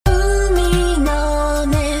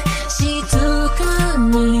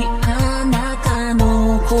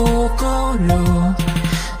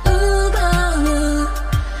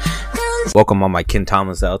Welcome all my Kin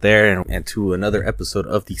Thomas out there and to another episode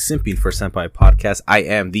of the Simping for Senpai podcast. I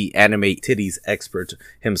am the anime titties expert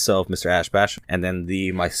himself, Mr. Ash Bash, and then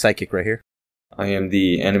my psychic right here. I am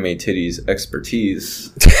the anime titties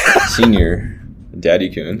expertise senior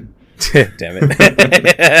Daddy-kun. Damn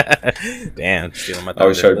it. Damn, stealing my thunder. I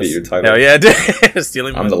was trying to beat your title. Oh, yeah,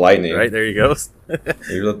 stealing I'm the lightning. Right, there you go.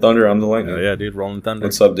 You're the thunder, I'm the lightning. Oh, yeah, dude, rolling thunder.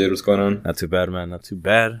 What's up, dude? What's going on? Not too bad, man. Not too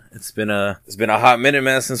bad. It's been a hot minute,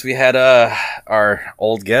 man, since we had our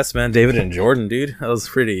old guests, man, David and Jordan, dude. That was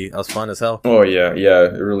fun as hell. Oh, yeah,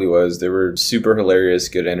 it really was. They were super hilarious,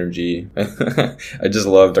 good energy. I just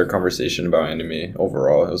loved our conversation about anime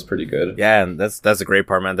overall. It was pretty good. Yeah, and that's a great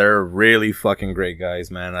part, man. They're really fucking great guys,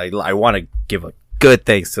 man. I want to give a good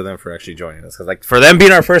thanks to them for actually joining us, because like for them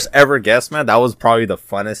being our first ever guest, man, that was probably the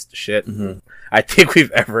funnest shit I think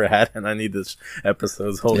we've ever had, and I need this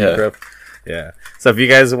episode's holy crap. Yeah. So if you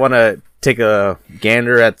guys want to take a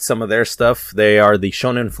gander at some of their stuff, they are the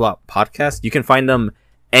Shonen Flop podcast. You can find them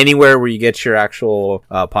anywhere where you get your actual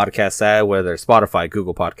podcasts at, whether it's Spotify,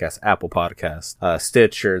 Google Podcasts, Apple Podcasts,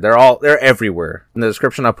 Stitcher. They're everywhere. In the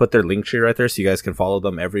description, I'll put their link tree right there so you guys can follow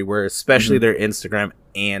them everywhere, especially their Instagram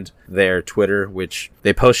and their Twitter, which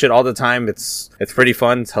they post shit all the time. It's pretty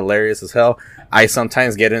fun. It's hilarious as hell. I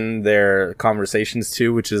sometimes get in their conversations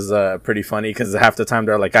too, which is pretty funny because half the time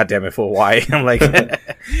they're like, God damn it, fool, why? I'm like,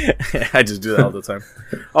 I just do that all the time.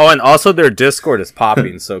 Oh, and also their Discord is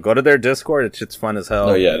popping, so go to their Discord. It's fun as hell.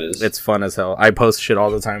 Oh, yeah, it is. It's fun as hell. I post shit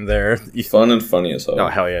all the time there. Fun and funny as hell. Oh,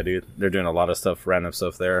 hell yeah, dude. They're doing a lot of stuff, random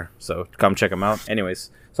stuff there, so come check them out.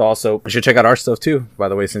 Anyways, so also, you should check out our stuff too, by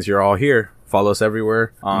the way, since you're all here. Follow us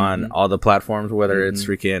everywhere on all the platforms, whether it's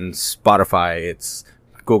freaking Spotify, it's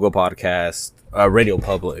Google Podcasts, Radio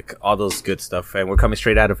Public, all those good stuff. And we're coming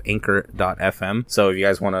straight out of anchor.fm. So if you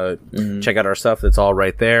guys want to check out our stuff, it's all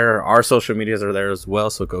right there. Our social medias are there as well,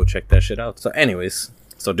 so go check that shit out. So anyways,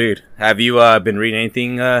 dude, have you been reading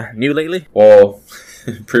anything new lately? Well,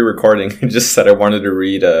 pre-recording, I just said I wanted to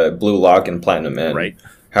read Blue Lock and Platinum Man. Right.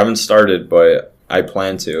 Haven't started, but I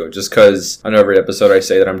plan to, just because I know every episode I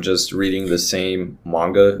say that I'm just reading the same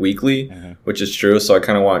manga weekly, which is true, so I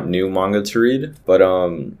kind of want new manga to read. But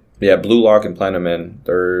yeah, Blue Lock and Platinum Man,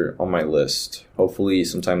 they're on my list. Hopefully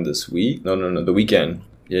sometime this week. No, the weekend.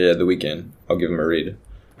 Yeah, the weekend. I'll give them a read.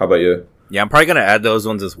 How about you? Yeah, I'm probably going to add those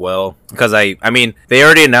ones as well. Because, I mean, they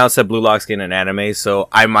already announced that Blue Lock's getting an anime, so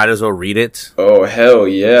I might as well read it. Oh, hell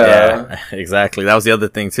yeah. Yeah, exactly. That was the other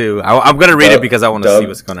thing, too. I'm going to read it because I want to see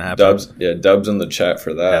what's going to happen. Dubs in the chat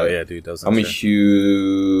for that. Hell yeah, dude. I'm a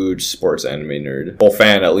huge sports anime nerd. Well,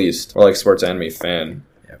 fan, at least. Or, like, sports anime fan.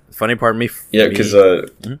 Funny part of me. Yeah, because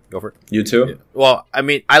go for it. You too? Yeah. Well, I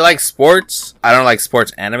mean, I like sports. I don't like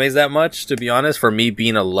sports animes that much, to be honest, for me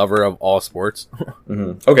being a lover of all sports.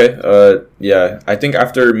 Okay. Yeah, I think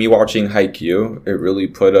after me watching Haikyuu, it really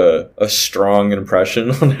put a strong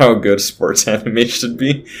impression on how good sports anime should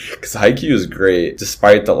be. Because Haikyuu is great.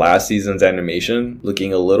 Despite the last season's animation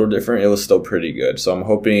looking a little different, it was still pretty good. So I'm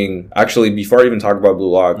hoping, actually, before I even talk about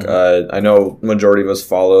Blue Lock, I know majority of us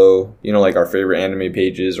follow, like our favorite anime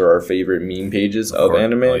pages or our favorite meme pages of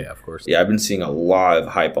anime. Oh, yeah, of course. Yeah, I've been seeing a lot of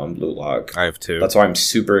hype on Blue Lock. I have too. That's why I'm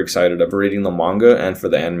super excited about reading the manga and for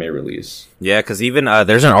the anime release. Yeah, because even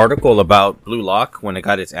there's an article about Blue Lock when it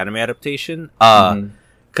got its anime adaptation.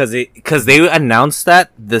 Because they announced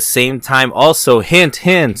that the same time. Also, hint,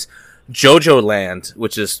 JoJo Land,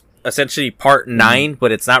 which is essentially part 9,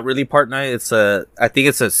 but it's not really part 9. I think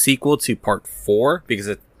it's a sequel to part 4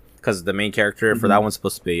 because the main character for that one's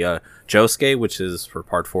supposed to be Josuke, which is for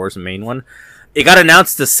part 4 is the main one. It got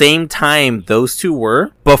announced the same time those two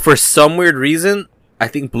were, but for some weird reason, I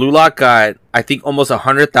think Blue Lock got, almost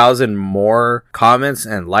 100,000 more comments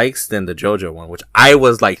and likes than the JoJo one, which I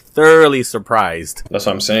was, thoroughly surprised. That's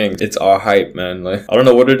what I'm saying. It's all hype, man. I don't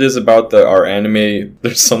know what it is about our anime.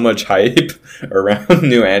 There's so much hype around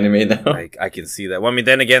new anime now. I can see that. Well, I mean,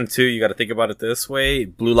 then again, too, you got to think about it this way.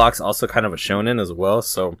 Blue Lock's also kind of a shonen as well,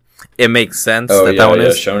 so it makes sense that one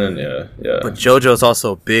is. Shonen, yeah. But JoJo's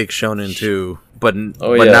also a big shonen, too. But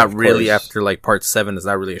not really after part 7 is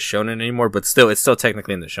not really a shonen anymore, but it's still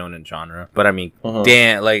technically in the shonen genre. But I mean,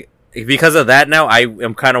 damn, because of that now, I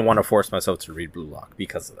am kind of want to force myself to read Blue Lock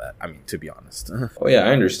because of that. I mean, to be honest. Oh yeah,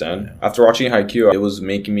 I understand. Yeah. After watching Haikyuu, it was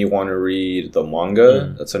making me want to read the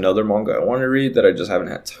manga. That's another manga I want to read that I just haven't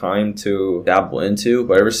had time to dabble into.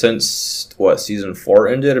 But ever since season 4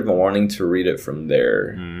 ended, I've been wanting to read it from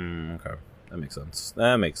there. Okay. That makes sense.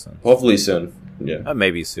 That makes sense. Hopefully soon. Yeah.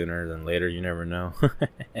 Maybe sooner than later. You never know.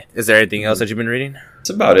 Is there anything else that you've been reading? That's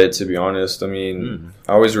about it, to be honest. I mean,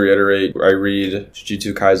 I always reiterate, I read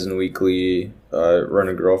Jujutsu Kaisen weekly, Run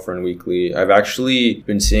a Girlfriend weekly. I've actually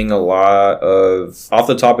been seeing a lot of, off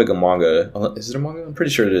the topic of manga. Is it a manga? I'm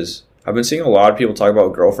pretty sure it is. I've been seeing a lot of people talk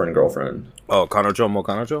about Girlfriend. Oh, Kanojo Mo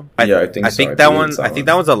Kanojo? Yeah, I think so. I think that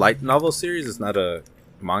one's a light novel series. It's not a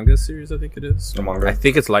manga series, I think it is. A manga? I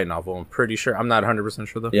think it's light novel. I'm pretty sure. I'm not 100%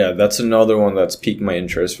 sure though. Yeah, that's another one that's piqued my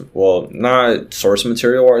interest. Well, not source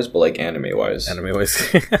material wise, but like anime wise. Anime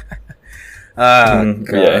wise. Anime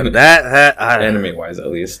wise at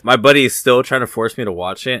least. My buddy is still trying to force me to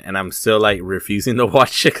watch it, and I'm still like refusing to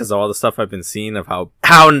watch it because of all the stuff I've been seeing of how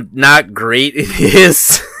not great it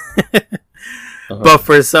is. But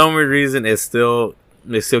for some weird reason, it still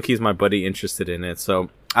keeps my buddy interested in it. So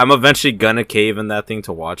I'm eventually gonna cave in that thing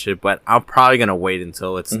to watch it, but I'm probably gonna wait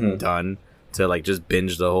until it's done to like just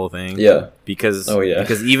binge the whole thing. Yeah, because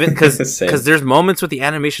there's moments where the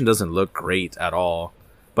animation doesn't look great at all,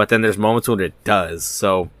 but then there's moments when it does.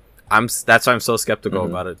 So that's why I'm so skeptical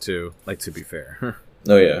about it too. Like, to be fair.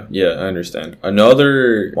 Oh yeah, I understand.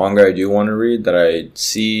 Another manga I do want to read that I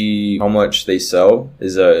see how much they sell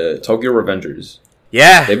is Tokyo Revengers.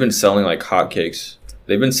 Yeah, they've been selling like hotcakes.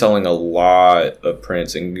 They've been selling a lot of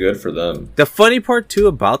prints, and good for them. The funny part too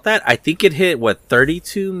about that, I think it hit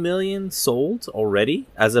 32 million sold already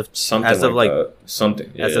as of something as of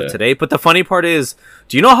today. But the funny part is,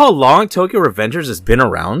 do you know how long Tokyo Revengers has been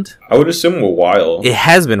around? I would assume a while. It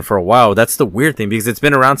has been for a while. That's the weird thing, because it's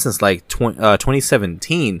been around since like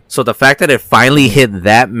 2017. So the fact that it finally hit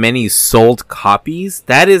that many sold copies,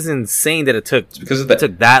 that is insane that it took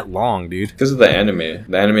that long, dude. Because of the anime.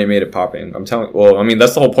 The anime made it popping.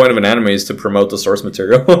 That's the whole point of an anime, is to promote the source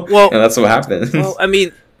material. Well, and that's what happens. Well, I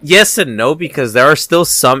mean, yes and no, because there are still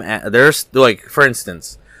some, like, for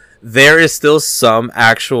instance, there is still some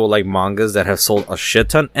actual like mangas that have sold a shit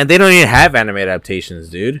ton, and they don't even have anime adaptations,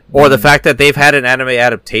 dude. Or the fact that they've had an anime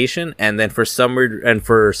adaptation, and then for some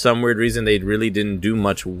weird reason they really didn't do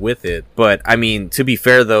much with it. But I mean, to be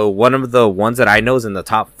fair though, one of the ones that I know is in the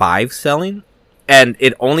top 5 selling, and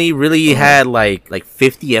it only really had like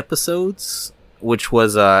 50 episodes, which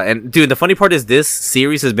was and dude, the funny part is this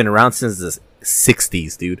series has been around since the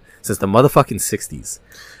 60s, dude, since the motherfucking 60s.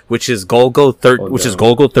 Which is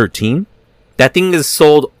Golgo 13. That thing is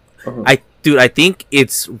sold. I think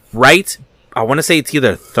it's right. I want to say it's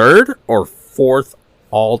either 3rd or 4th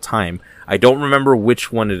all time. I don't remember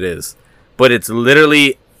which one it is, but it's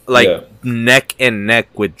literally like neck and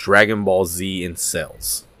neck with Dragon Ball Z in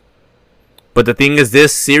sales. But the thing is,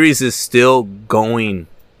 this series is still going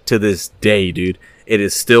to this day, dude. It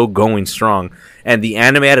is still going strong, and the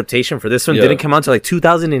anime adaptation for this one didn't come out until like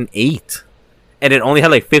 2008. And it only had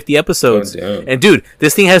like 50 episodes. Oh, and dude,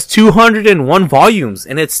 this thing has 201 volumes,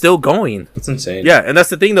 and it's still going. That's insane. Yeah, and that's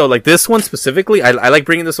the thing though. Like, this one specifically, I like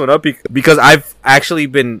bringing this one up because I've actually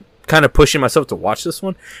been kind of pushing myself to watch this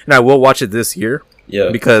one, and I will watch it this year. Yeah,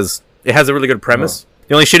 because it has a really good premise.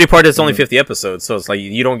 The only shitty part is it's only 50 episodes, so it's like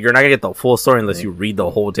you're not gonna get the full story unless you read the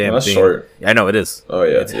whole damn thing. Short. Yeah, I know it is. Oh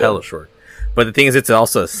yeah, it's hella short. But the thing is, it's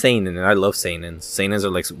also a seinen, and I love seinens. Seinens are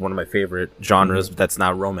like one of my favorite genres. But that's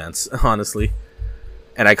not romance, honestly.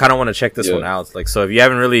 And I kind of want to check this one out. Like, so if you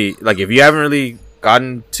haven't really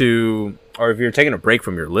gotten to, or if you're taking a break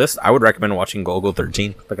from your list, I would recommend watching Golgo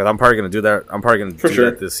 13. Because I'm probably going to do that. I'm probably going to do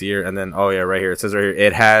that this year. And then, right here. It says right here,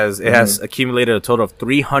 it has accumulated a total of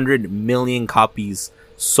 300 million copies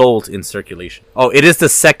sold in circulation. Oh, it is the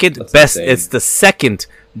second best. Insane. It's the second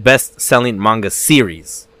best selling manga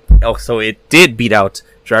series. Oh, so it did beat out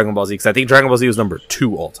Dragon Ball Z, because I think Dragon Ball Z was number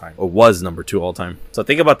 2 all time, or was number 2 all time. So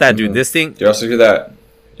think about that, dude. This thing. Did you also hear that?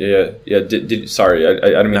 Yeah. Sorry, I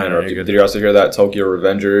didn't mean to interrupt you. Did you also hear that Tokyo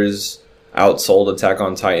Revengers outsold Attack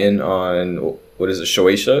on Titan on, what is it,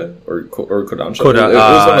 Shueisha or Kodansha? It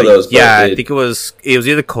was one of those. Yeah, I think it was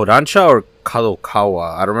either Kodansha or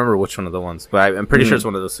Kadokawa. I don't remember which one of the ones, but I'm pretty sure it's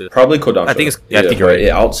one of those two. Probably Kodansha. I think it's. I think you're right.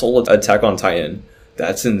 It outsold Attack on Titan.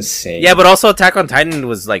 That's insane. Yeah, but also Attack on Titan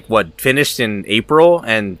was like finished in April,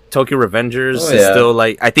 and Tokyo Revengers is still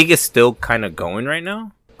like, I think it's still kind of going right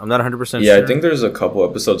now. I'm not 100% sure. Yeah, I think there's a couple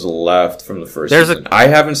episodes left from the first season. I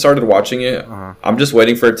haven't started watching it. I'm just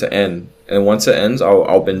waiting for it to end, and once it ends,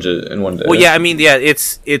 I'll binge it in one day. Well, yeah, I mean,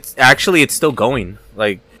 it's still going.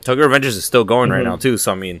 Like, Tokyo Revengers is still going right now too.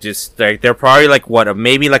 So I mean, just like they're probably like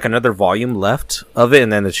maybe like another volume left of it,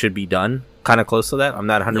 and then it should be done. kind of close to that. I'm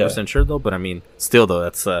not 100% sure though, but I mean, still though,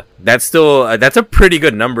 that's a pretty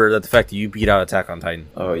good number. That the fact that you beat out Attack on Titan.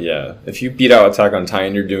 Oh yeah, if you beat out Attack on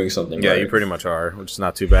Titan, you're doing something. Yeah, right. you pretty much are, which is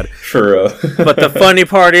not too bad. For But the funny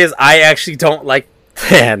part is, I actually don't like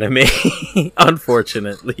the anime,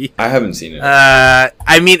 unfortunately. I haven't seen it.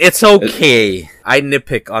 I mean, it's okay. I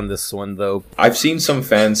nitpick on this one though. I've seen some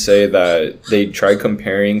fans say that they tried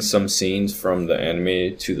comparing some scenes from the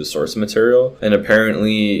anime to the source material, and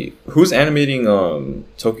apparently, who's animating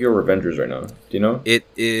Tokyo Revengers right now? Do you know? It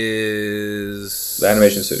is the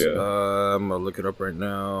animation studio. I'm gonna look it up right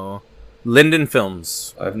now. Linden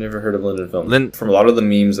Films. I've never heard of Linden Films. From a lot of the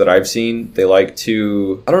memes that I've seen, they like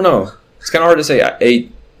to, I don't know. It's kind of hard to say.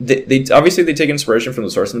 They obviously they take inspiration from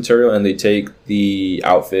the source material, and they take the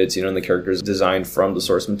outfits, and the characters designed from the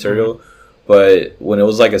source material. Mm-hmm. But when it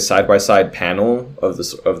was like a side by side panel of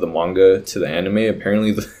the manga to the anime,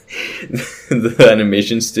 apparently the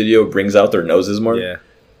animation studio brings out their noses more. Yeah.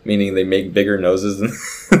 Meaning they make bigger noses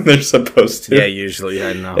than they're supposed to. Yeah, usually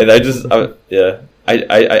I know. And I just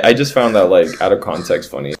found that like out of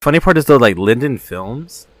context funny. Funny part is though, like Linden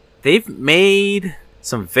Films, they've made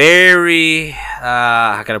some very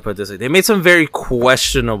how can I put it this way? They made some very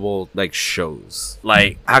questionable like shows.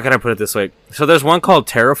 Like, how can I put it this way? So there's one called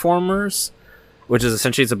Terraformers, which is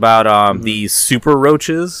essentially it's about these super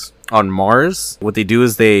roaches on Mars. What they do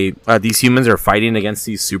is these humans are fighting against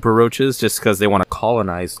these super roaches just because they want to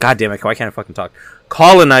colonize. God damn it! Why can't I fucking talk?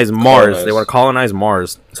 Colonize Mars. They want to colonize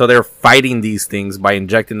Mars. So they're fighting these things by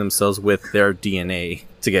injecting themselves with their DNA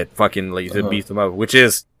to get fucking like to beat them up. Which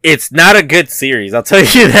is, it's not a good series. I'll tell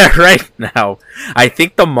you that right now. I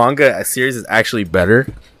think the manga series is actually better.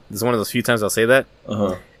 This is one of those few times I'll say that.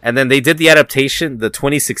 And then they did the adaptation, the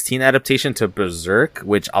 2016 adaptation to Berserk,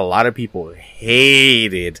 which a lot of people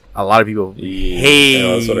hated. A lot of people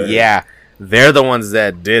hate. Yeah, they're the ones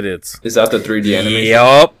that did it. Is that the 3D animation?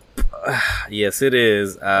 Yup. Yes, it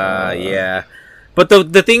is. Yeah. But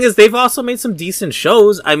the thing is, they've also made some decent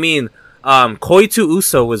shows. I mean, Koitu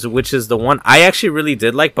Uso which is the one I actually really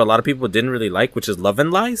did like, but a lot of people didn't really like, which is Love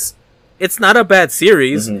and Lies. It's not a bad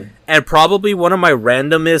series, and probably one of my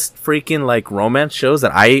randomest freaking like romance shows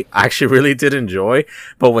that I actually really did enjoy.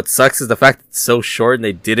 But what sucks is the fact that it's so short and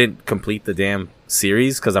they didn't complete the damn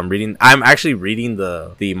series, because I'm actually reading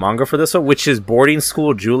the manga for this one, which is Boarding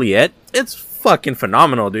School Juliet. It's fucking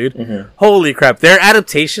phenomenal, dude. Holy crap. Their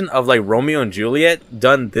adaptation of like Romeo and Juliet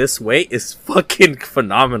done this way is fucking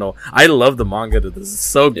phenomenal. I love the manga to this. It's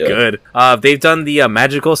so good. They've done the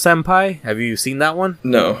Magical Senpai. Have you seen that one?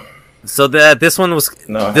 No. So this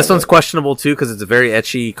one's questionable too, because it's a very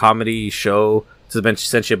ecchi comedy show. It's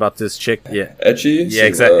essentially about this chick. Yeah, ecchi. Yeah,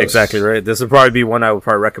 exactly right. This would probably be one I would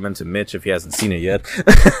probably recommend to Mitch if he hasn't seen it yet.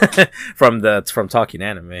 from Talking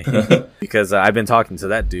Anime, because I've been talking to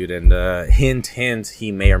that dude, and hint,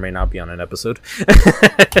 he may or may not be on an episode.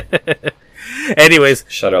 Anyways,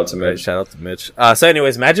 shout out to Mitch. So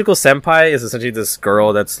anyways, Magical Senpai is essentially this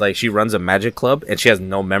girl that's like, she runs a magic club and she has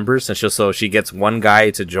no members, and so she gets one guy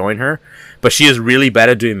to join her, but she is really bad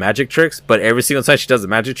at doing magic tricks. But every single time she does a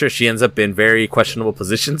magic trick, she ends up in very questionable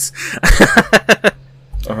positions.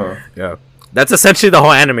 Yeah, that's essentially the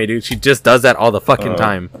whole anime, dude. She just does that all the fucking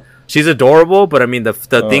time. She's adorable, but I mean the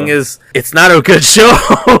thing is, it's not a good show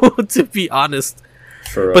to be honest.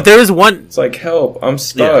 But there is one. It's like, help! I'm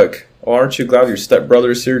stuck. Yeah. Oh, aren't you glad your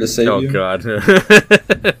stepbrother's here to save you? Oh, God.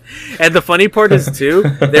 And the funny part is, too,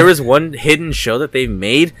 there is one hidden show that they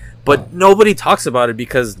made, but nobody talks about it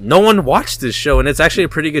because no one watched this show, and it's actually a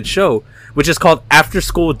pretty good show, which is called After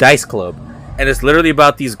School Dice Club. And it's literally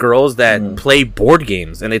about these girls that play board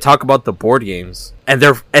games, and they talk about the board games. And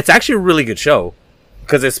it's actually a really good show.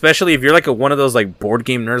 Because especially if you're like one of those like board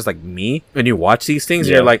game nerds like me, and you watch these things,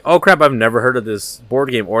 and you're like, oh crap, I've never heard of this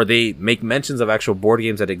board game. Or they make mentions of actual board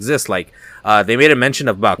games that exist. Like they made a mention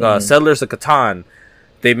about Settlers of Catan.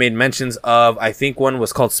 They made mentions of, I think one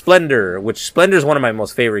was called Splendor, which Splendor is one of my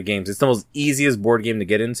most favorite games. It's the most easiest board game to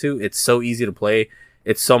get into. It's so easy to play.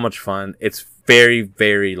 It's so much fun. It's very,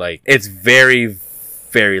 very like, it's very,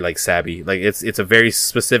 very like savvy. Like it's a very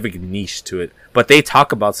specific niche to it. But they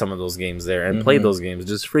talk about some of those games there and play those games.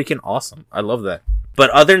 Just freaking awesome. I love that. But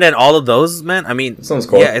other than all of those, man, I mean, sounds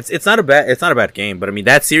cool. Yeah, it's not a bad game. But I mean,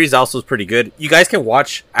 that series also is pretty good. You guys can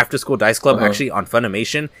watch After School Dice Club actually on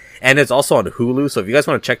Funimation, and it's also on Hulu. So if you guys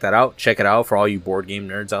want to check that out, check it out for all you board game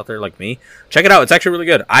nerds out there like me. Check it out. It's actually really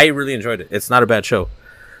good. I really enjoyed it. It's not a bad show.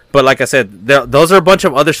 But like I said, those are a bunch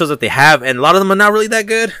of other shows that they have, and a lot of them are not really that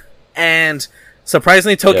good. And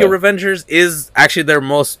surprisingly, Tokyo Revengers is actually their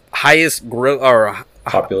most highest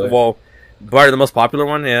popular. Well, probably the most popular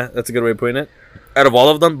one. Yeah, that's a good way of putting it. Out of all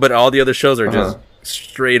of them, but all the other shows are just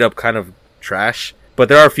straight up kind of trash. But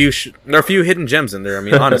there are a few hidden gems in there. I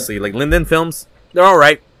mean, honestly, like Linden Films, they're all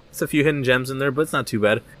right. It's a few hidden gems in there, but it's not too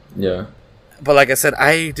bad. Yeah. But like I said,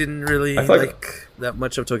 I didn't really like that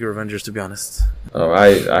much of Tokyo Revengers, to be honest. Oh,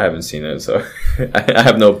 I haven't seen it, so I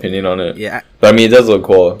have no opinion on it. Yeah. But I mean, it does look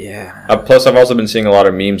cool. Yeah. Plus, I've also been seeing a lot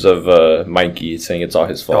of memes of Mikey saying it's all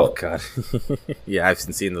his fault. Oh God. Yeah, I've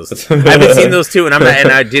been seeing those. I've been seeing those too, and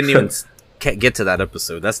I didn't even get to that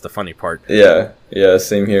episode. That's the funny part. Yeah,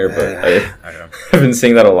 same here. But I've been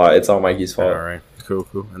seeing that a lot. It's all Mikey's fault. All right,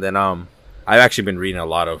 cool. And then I've actually been reading a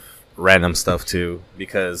lot of random stuff too,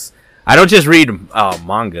 because I don't just read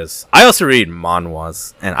mangas. I also read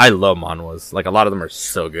manhwas, and I love manhwas. Like, a lot of them are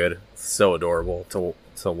so good, so adorable to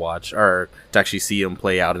watch, or to actually see them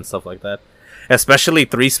play out and stuff like that. Especially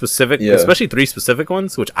three specific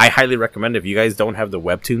ones, which I highly recommend. If you guys don't have the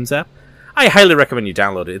Webtoons app, I highly recommend you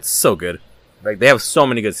download it. It's so good. Like, they have so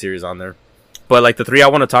many good series on there. But like the three I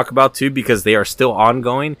want to talk about too, because they are still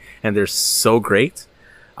ongoing and they're so great.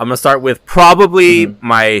 I'm gonna start with probably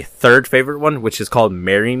my third favorite one, which is called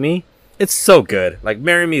Marry Me. It's so good. Like,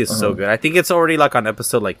 Marry Me is so good. I think it's already like on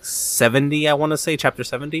episode like 70, I want to say, chapter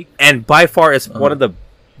 70. And by far, it's one of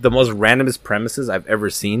the most randomest premises I've ever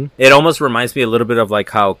seen. It almost reminds me a little bit of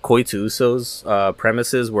like how Koitsu Uso's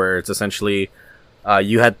premises, where it's essentially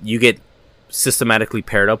you get systematically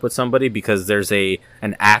paired up with somebody because there's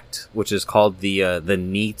an act which is called the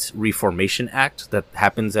Neat Reformation Act that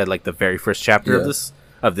happens at like the very first chapter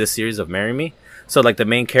of this series of Marry Me. So like the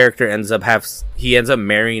main character ends up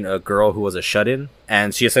marrying a girl who was a shut-in,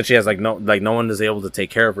 and she essentially has no one is able to take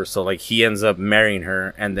care of her. So like he ends up marrying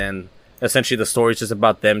her, and then essentially the story is just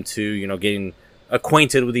about them two, getting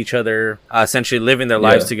acquainted with each other, essentially living their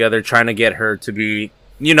lives together, trying to get her to be,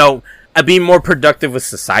 being more productive with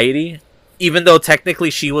society. Even though technically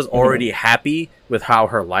she was already happy with how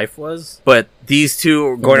her life was, but these two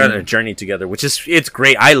are going on a journey together, it's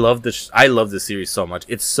great. I love this series so much.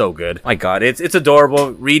 It's so good. My God, it's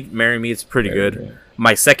adorable. Read Marry Me. It's pretty good.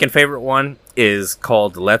 My second favorite one is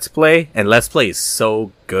called Let's Play, and Let's Play is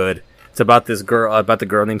so good. It's about the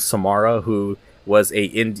girl named Samara who was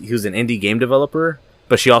who's an indie game developer,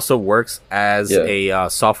 but she also works as a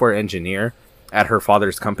software engineer at her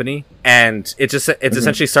father's company, and it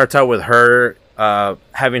essentially starts out with her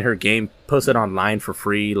having her game posted online for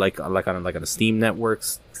free, like on a Steam Network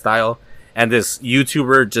style, and this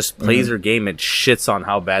YouTuber just plays her game and shits on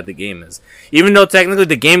how bad the game is, even though technically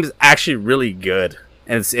the game is actually really good,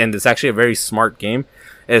 and it's actually a very smart game.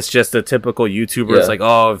 It's just a typical YouTuber. It's like,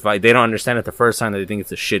 they don't understand it the first time, they think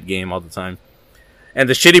it's a shit game all the time. And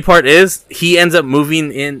the shitty part is he ends up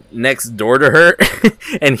moving in next door to her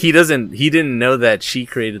and he didn't know that she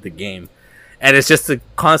created the game. And it's just a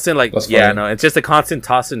constant it's just a constant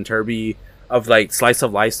toss and turby of like slice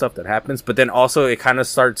of life stuff that happens. But then also it kind of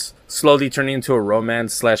starts slowly turning into a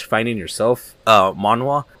romance / finding yourself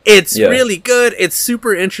manhwa. It's really good. It's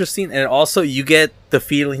super interesting. And also you get the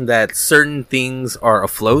feeling that certain things are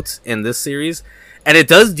afloat in this series. And it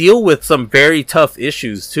does deal with some very tough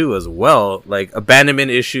issues too, as well, like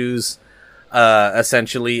abandonment issues,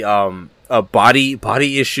 essentially,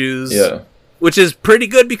 body issues, which is pretty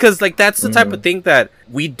good because like that's the type of thing that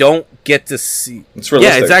we don't get to see. It's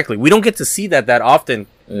realistic. Yeah, exactly. We don't get to see that often.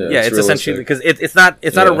 Yeah, it's essentially because it's not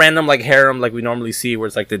a random like harem like we normally see where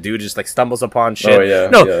it's like the dude just like stumbles upon shit.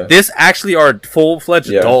 This actually are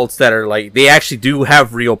full-fledged adults that are like, they actually do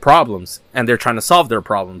have real problems and they're trying to solve their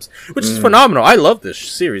problems, which is phenomenal. I love this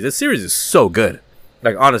series. This series is so good.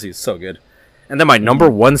 Like, honestly, it's so good. And then my number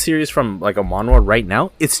one series from like a manhwa right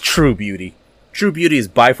now, it's True Beauty. True Beauty is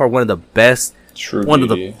by far one of the best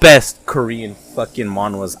Korean fucking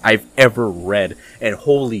manhwas I've ever read, and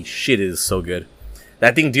holy shit, it is so good.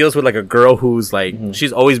 That thing deals with like a girl who's like,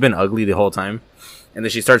 she's always been ugly the whole time. And then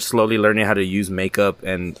she starts slowly learning how to use makeup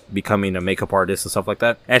and becoming a makeup artist and stuff like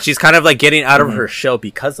that. And she's kind of like getting out of her shell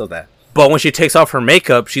because of that. But when she takes off her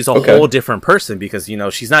makeup, she's a whole different person because,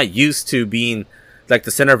 she's not used to being like the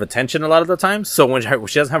center of attention a lot of the time. So when she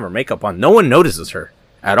doesn't have her makeup on, no one notices her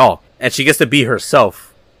at all. And she gets to be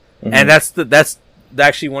herself. And that's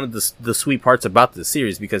actually one of the sweet parts about this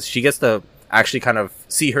series, because she gets to actually kind of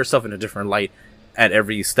see herself in a different light at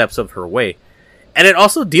every steps of her way. And it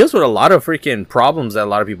also deals with a lot of freaking problems that a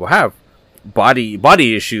lot of people have. Body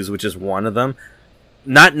issues, which is one of them.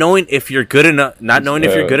 Not knowing if you're good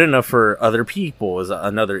enough for other people is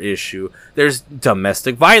another issue. There's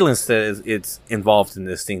domestic violence that it's involved in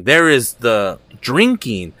this thing. There is the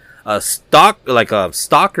drinking,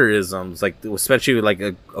 stalkerisms, like especially like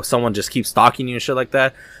someone just keeps stalking you and shit like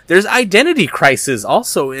that. There's identity crisis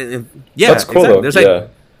also. That's cool though.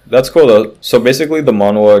 That's cool though. So basically, the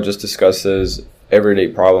manhwa just discusses everyday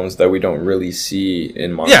problems that we don't really see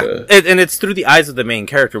in manga. Yeah, and it's through the eyes of the main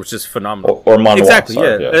character, which is phenomenal. Or manhwa, exactly,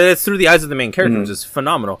 sorry, yeah. It's through the eyes of the main character, which is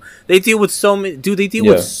phenomenal. They deal with so many,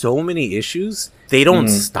 with so many issues. They don't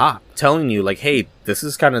stop telling you, like, hey, this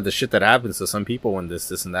is kind of the shit that happens to some people when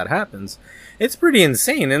this, and that happens. It's pretty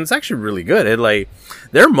insane, and it's actually really good. It, like,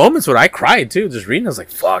 there are moments when I cried, too, just reading. I was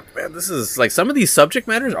like, fuck, man, this is, like, some of these subject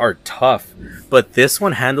matters are tough, but this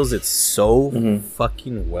one handles it so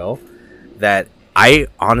fucking well that I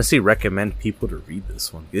honestly recommend people to read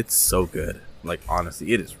this one. It's so good. Like,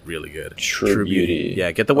 honestly, it is really good. True Beauty.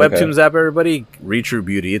 Yeah, get the Webtoons app, everybody. Read True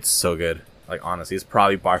Beauty. It's so good. Like, honestly, it's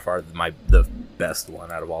probably by far the best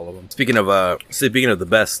one out of all of them. Speaking of the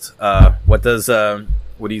best, what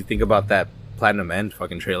do you think about that Platinum End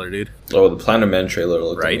fucking trailer, dude? Oh, the Platinum End trailer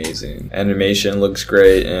looked amazing. Animation looks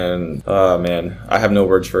great, and man, I have no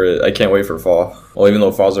words for it. I can't wait for fall. Well, even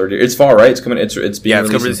though fall's already, it's fall, right? It's coming. It's being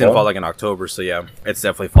released in fall, like in October. So yeah, it's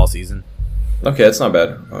definitely fall season. Okay, that's not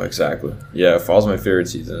bad. Oh, exactly. Yeah, fall's my favorite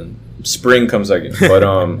season. Spring comes second.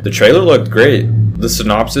 But the trailer looked great. The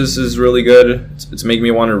synopsis is really good. It's making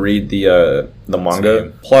me want to read the manga.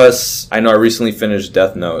 Same. Plus, I know I recently finished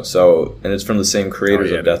Deathnote, and it's from the same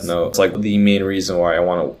creators of Deathnote. It's like the main reason why I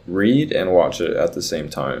want to read and watch it at the same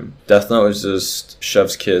time. Deathnote is just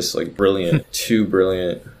chef's kiss, like brilliant. Too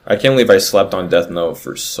brilliant. I can't believe I slept on Deathnote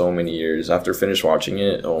for so many years. After finished watching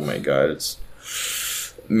it, oh my god, it's...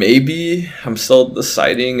 Maybe I'm still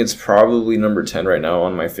deciding. It's probably number 10 right now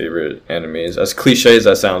on my favorite animes. As cliche as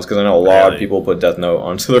that sounds, because I know a lot of people put Death Note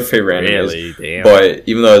onto their favorite animes. Really? Damn. But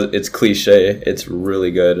even though it's cliche, it's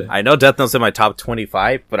really good. I know Death Note's in my top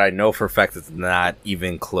 25, but I know for a fact it's not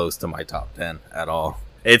even close to my top 10 at all.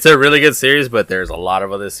 It's a really good series, but there's a lot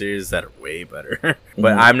of other series that are way better.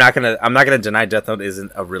 But I'm not gonna deny Death Note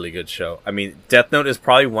isn't a really good show. I mean, Death Note is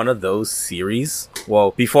probably one of those series.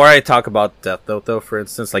 Well, before I talk about Death Note, though, for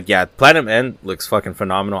instance, like, yeah, Platinum End looks fucking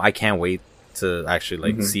phenomenal. I can't wait to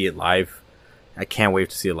actually see it live. I can't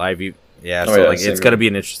wait to see it live. It's gonna be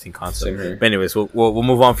an interesting concept. But anyways, we'll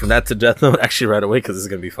move on from that to Death Note actually right away, because this is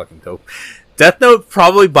gonna be fucking dope. Death Note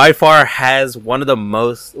probably by far has one of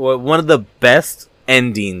the best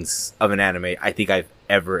endings of an anime I think I've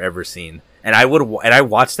ever seen, and I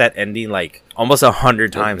watched that ending like almost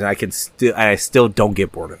 100 times, and I still don't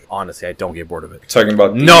get bored of it. Honestly, I don't get bored of it. Talking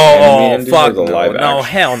about fuck no,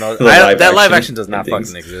 hell no. That live action does not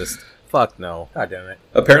fucking exist. Fuck no. God damn it.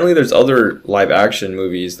 Apparently there's other live action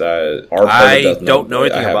movies that are part of Death Note. I don't know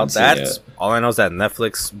anything about that. All I know is that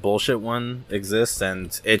Netflix bullshit one exists,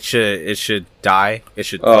 and it should die. It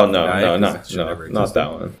should not that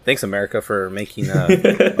one. Thanks, America, for making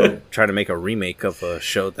trying to make a remake of a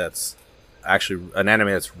show that's actually an anime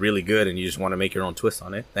that's really good, and you just want to make your own twist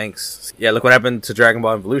on it. Thanks. Yeah, look what happened to Dragon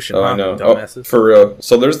Ball Evolution. I know. Dumbasses. For real.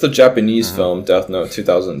 So there's the Japanese film Death Note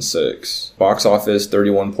 2006. Box office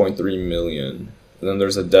 31.3 million. And then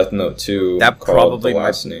there's a Death Note 2 called The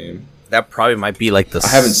Last Name. That probably might be like I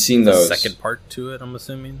haven't seen those. Second part to it, I'm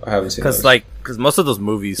assuming. I haven't seen those. Because most of those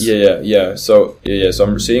movies... Yeah. So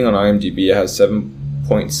I'm seeing on IMDb it has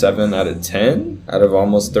 7.7 out of 10 out of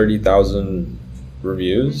almost 30,000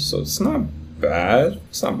 reviews, so it's not bad.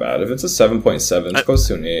 It's not bad. If it's a 7.7, it's close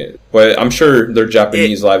to an 8. But I'm sure their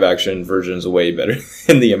Japanese live action version is way better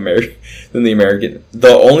than the American.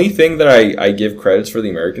 The only thing that I give credits for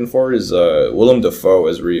the American for is Willem Dafoe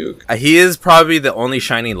as Ryuk. He is probably the only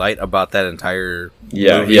shining light about that entire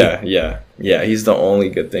movie. Yeah. He's the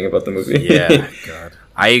only good thing about the movie. Yeah, God.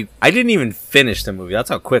 I didn't even finish the movie. That's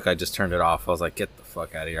how quick I just turned it off. I was like, get the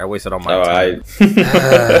fuck out of here. I wasted all my time.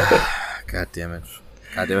 God damn it.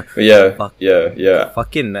 But yeah.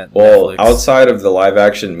 Fucking Netflix. Well, outside of the live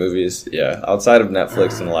action movies, outside of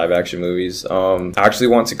Netflix and live action movies, I actually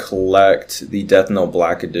want to collect the Death Note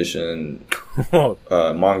Black Edition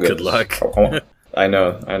manga. Good luck. I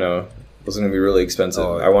know. Those are gonna be really expensive.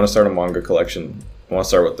 I want to start a manga collection. I want to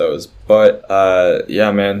start with those. But,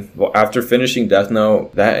 yeah, man. Well, after finishing Death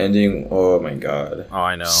Note, that ending, oh my god. Oh,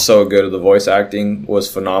 I know. So good. The voice acting was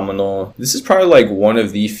phenomenal. This is probably like one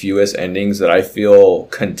of the fewest endings that I feel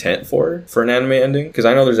content for an anime ending. Because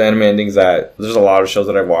I know there's anime endings there's a lot of shows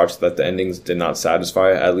that I've watched that the endings did not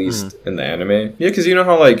satisfy, at least in the anime. Yeah, because you know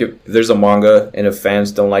how like if there's a manga and if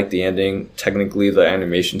fans don't like the ending, technically the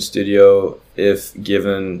animation studio, if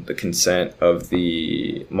given the consent of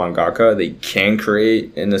the mangaka, they can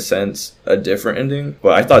create, in a sense, a different ending.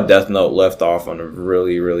 But I thought Death Note left off on a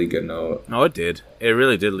really, really good note. No, it did. It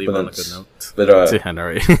really did leave on a good note. But I know,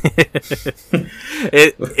 right?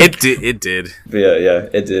 it did. Yeah,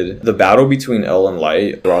 it did. The battle between L and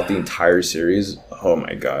Light throughout the entire series, Oh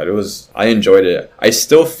my god, I enjoyed it. I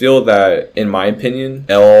still feel that, in my opinion,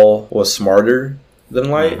 L was smarter than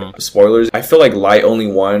Light. Spoilers. I feel like Light only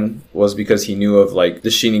won was because he knew of like the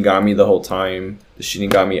Shinigami the whole time, the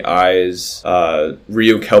Shinigami eyes,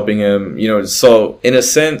 Ryuk helping him, you know. So in a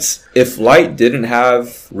sense, if Light didn't have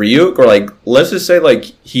Ryuk, or like let's just say like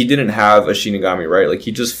he didn't have a Shinigami, right? Like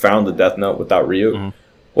he just found the Death Note without Ryuk.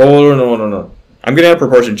 Well, no. I'm getting out of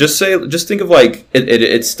proportion. Just think of like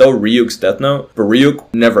it's still Ryuk's Death Note, but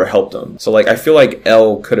Ryuk never helped him. So like I feel like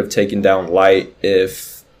L could have taken down Light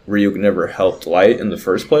if Ryuk never helped Light in the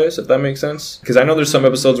first place, if that makes sense. Because I know there's some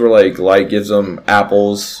episodes where like Light gives him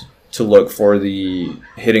apples to look for the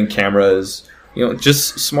hidden cameras, you know,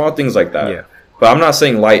 just small things like that. Yeah. But I'm not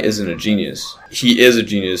saying Light isn't a genius. He is a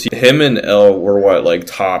genius. Him and L were what, like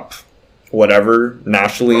top whatever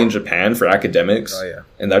nationally in Japan for academics. Oh, yeah.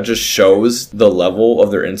 And that just shows the level of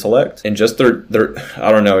their intellect and just their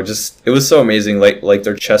I don't know, it was so amazing. Like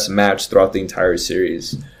their chess match throughout the entire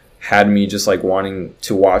series had me just like wanting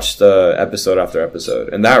to watch the episode after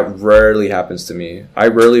episode, and that rarely happens to me. I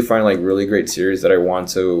rarely find like really great series that I want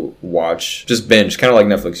to watch just binge, kind of like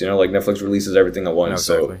Netflix, you know, like Netflix releases everything at once.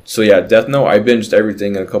 No, exactly. So yeah, Death Note, I binged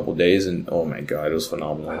everything in a couple days, and oh my god, it was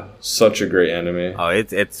phenomenal. Such a great anime. Oh,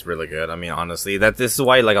 it's really good. I mean, honestly, this is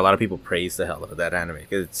why like a lot of people praise the hell out of that anime,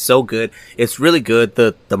 because it's so good. It's really good.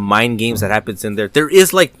 The mind games that happens in there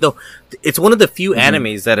is like it's one of the few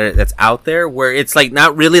animes that's out there where it's like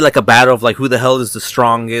not really like a battle of like who the hell is the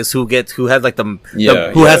strongest, who has like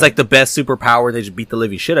has like the best superpower. They just beat the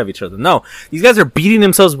living shit out of each other. No, these guys are beating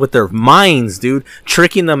themselves with their minds, dude,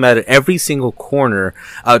 tricking them at every single corner,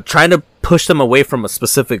 trying to push them away from a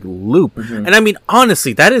specific loop. And I mean,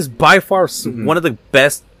 honestly, that is by far one of the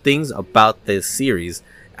best things about this series.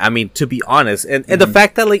 I mean, to be honest, and the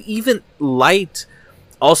fact that like even Light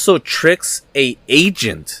also tricks a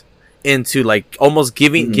agent into like almost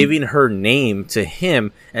giving her name to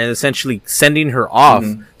him and essentially sending her off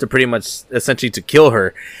to pretty much essentially to kill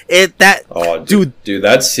her. Dude,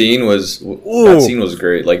 that scene was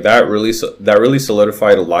great. Like that really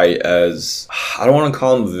solidified Light as, I don't want to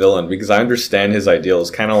call him a villain because I understand his ideals,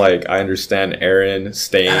 kind of like I understand Eren,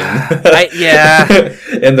 Stain, and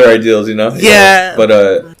their ideals, you know. Yeah, but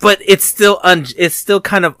it's still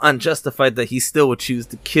kind of unjustified that he still would choose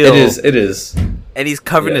to kill. It is. And he's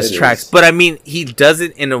covering his tracks. But I mean, he does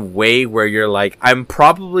it in a way where you're like, I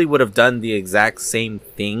probably would have done the exact same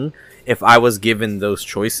thing if I was given those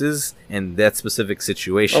choices in that specific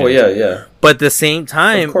situation. Oh, yeah. But at the same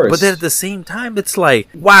time, it's like,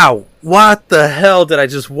 wow, what the hell did I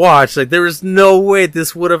just watch? Like, there is no way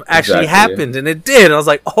this would have actually happened. And it did. I was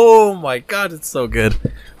like, oh my god, it's so good.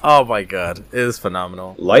 Oh my god, it is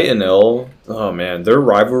phenomenal. Light and L, oh man, their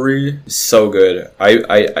rivalry is so good.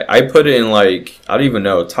 I put it in like, I don't even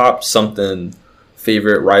know, top something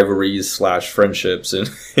favorite rivalries / friendships in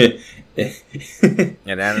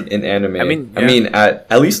anime. I mean,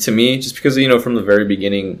 at least to me, just because, you know, from the very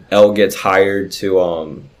beginning, L gets hired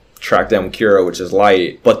to track down Kira, which is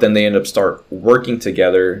Light, but then they end up start working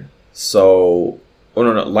together. So,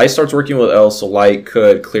 Light starts working with L so Light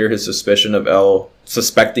could clear his suspicion of L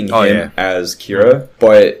suspecting him as Kira.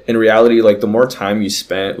 But in reality, like the more time you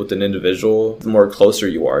spent with an individual, the more closer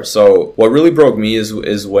you are. So what really broke me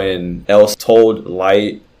is when L told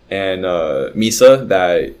Light and Misa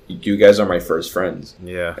that you guys are my first friends.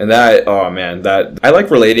 Yeah. And that, oh man, that I like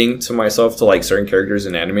relating to myself to like certain characters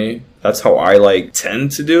in anime. That's how I like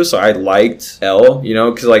tend to do. So I liked L, you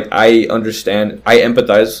know, because like I understand, I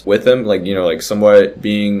empathize with him, like, you know, like somewhat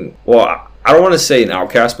being, well, I don't want to say an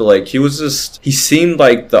outcast, but like he seemed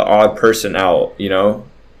like the odd person out, you know,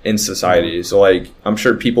 in society. So like I'm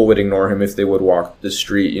sure people would ignore him if they would walk the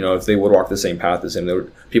street, you know, if they would walk the same path as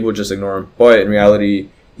him, people would just ignore him. But in reality,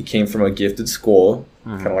 he came from a gifted school,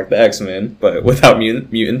 kind of like the X-Men, but without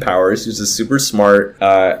mutant powers. He was just super smart,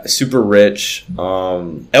 super rich.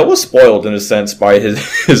 L was spoiled in a sense by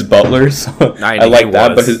his butler. So I like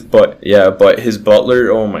that, but his butler,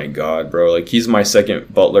 oh my god, bro! Like he's my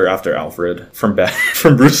second butler after Alfred from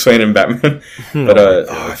Bruce Wayne and Batman. But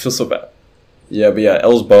I feel so bad. Yeah, but yeah,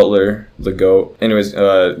 L's butler, the GOAT. Anyways,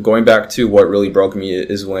 going back to what really broke me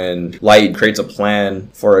is when Light creates a plan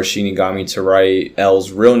for a Shinigami to write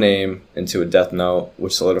L's real name into a Death Note,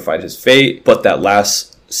 which solidified his fate. But that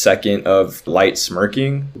last second of Light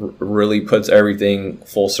smirking really puts everything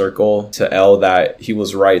full circle to L that he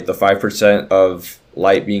was right. The 5% of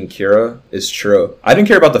Light being Kira is true. I didn't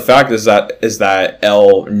care about the fact is that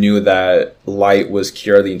L knew that Light was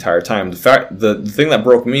Kira the entire time. The thing that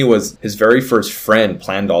broke me was his very first friend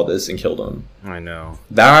planned all this and killed him. I know.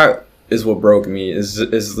 That is what broke me. Is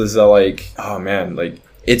that like, oh man, like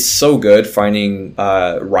it's so good finding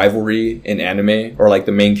rivalry in anime, or like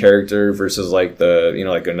the main character versus like the, you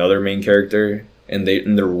know, like another main character, and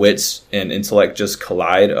their wits and intellect just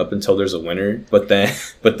collide up until there's a winner. But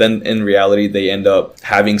then in reality they end up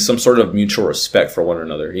having some sort of mutual respect for one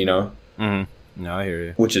another, you know? Mm-hmm. No, I hear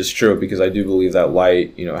you. Which is true, because I do believe that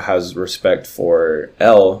Light, you know, has respect for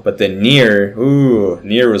L. But then Nier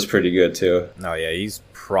was pretty good too. No, yeah, he's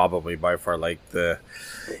probably by far like the...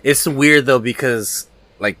 It's weird though, because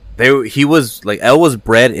like he was like, L was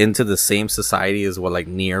bred into the same society as what like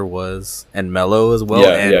Nier was, and Mello as well.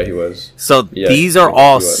 Yeah, he was. So these are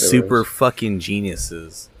all super fucking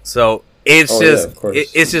geniuses. So it's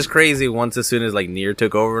it's just crazy. Once as soon as like Nier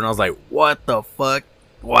took over, and I was like, what the fuck?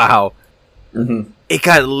 Wow. Mm-hmm. It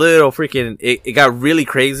got a little freaking. It got really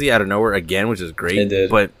crazy out of nowhere again, which is great. It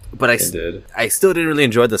did. But I still didn't really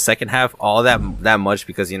enjoy the second half all that much,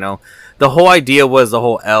 because, you know, the whole idea was the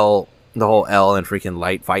whole L and freaking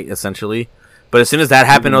Light fight essentially. But as soon as that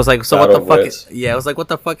happened, I was like, so Battle what the fuck? I was like, what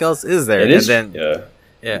the fuck else is there?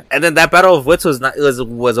 And then that Battle of Wits was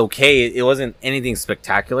okay. It wasn't anything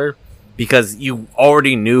spectacular, because you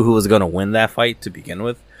already knew who was going to win that fight to begin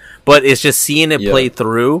with. But it's just seeing it play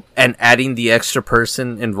through and adding the extra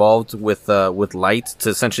person involved with Light to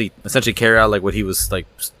essentially carry out like what he was like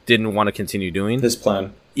didn't want to continue doing. His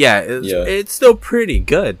plan. It's still pretty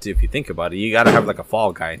good if you think about it. You got to have like a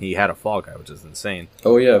fall guy, and he had a fall guy, which is insane.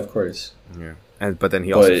 Oh yeah, of course. Yeah, but then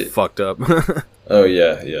he also fucked up. Oh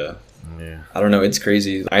yeah. I don't know, it's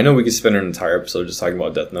crazy. I know we could spend an entire episode just talking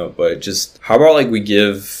about Death Note, but just how about like we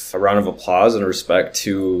give a round of applause and respect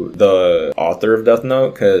to the author of Death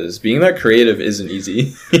Note, because being that creative isn't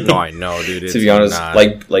easy. No, I know, dude. To be honest,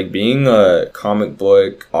 like being a comic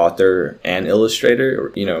book author and illustrator,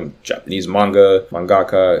 or, you know, Japanese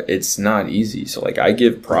mangaka, it's not easy. So like I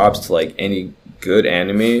give props to like any good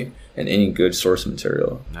anime and any good source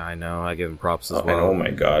material. I know, I give him props as well. And oh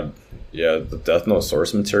my god. Yeah, the Death Note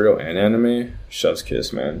source material and anime, chef's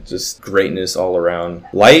kiss, man. Just greatness all around.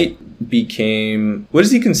 Light became... What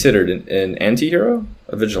is he considered? An anti-hero?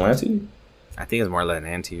 A vigilante? I think it's more like an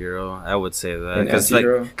anti-hero. I would say that. An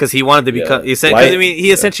anti-hero? Because he wanted to become... He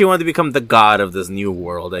essentially wanted to become the god of this new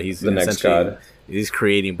world that he's... The next god. He's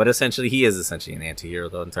creating. But essentially, he is essentially an anti-hero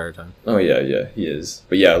the entire time. Oh, yeah, he is.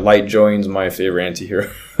 But yeah, Light joins my favorite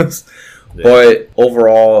anti-heroes. But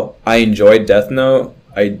overall, I enjoyed Death Note.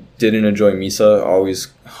 I didn't enjoy Misa.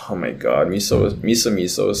 Always, oh my god,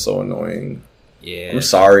 Misa was so annoying. Yeah, I'm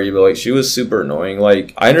sorry, but like she was super annoying.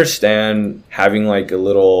 Like I understand having like a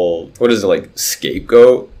little, what is it, like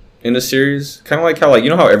scapegoat in a series, kind of like how, like, you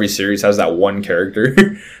know how every series has that one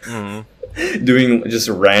character doing just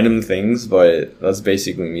random things, but that's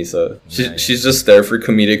basically Misa. She's just there for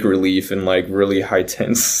comedic relief in like really high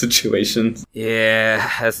tense situations. Yeah,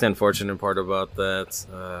 that's the unfortunate part about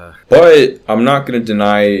that. But I'm not gonna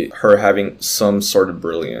deny her having some sort of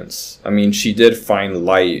brilliance. I mean, she did find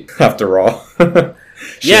Light after all.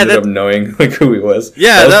 She ended up knowing like who he was.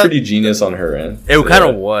 Yeah, that was pretty genius on her end. It kind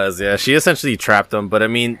of was. Yeah, she essentially trapped him. But I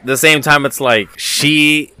mean, the same time, it's like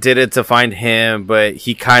she did it to find him, but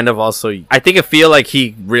he kind of also. I think I feel like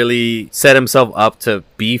he really set himself up to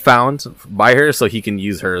be found by her, so he can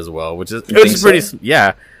use her as well, which is pretty. So?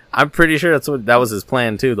 Yeah, I'm pretty sure that was his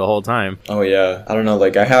plan too the whole time. Oh yeah, I don't know.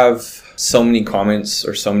 Like I have so many comments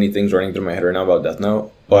or so many things running through my head right now about Death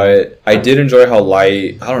Note. But I did enjoy how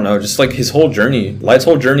Light, I don't know, just like his whole journey. Light's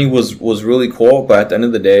whole journey was really cool, but at the end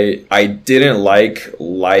of the day, I didn't like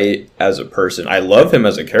Light as a person. I love him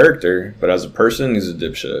as a character, but as a person, he's a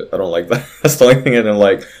dipshit. I don't like that. That's the only thing I didn't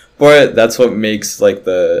like. But that's what makes like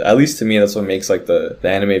at least to me, that's what makes like the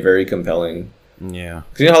anime very compelling. Yeah.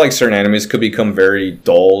 Because you know how like certain animes could become very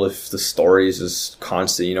dull if the story is just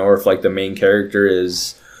constant, you know, or if like the main character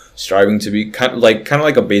is striving to be kind of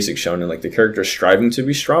like a basic shonen, like the character striving to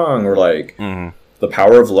be strong, or like the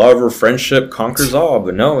power of love or friendship conquers all.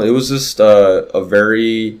 But no, it was just a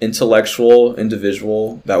very intellectual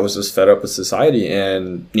individual that was just fed up with society,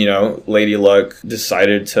 and you know, Lady Luck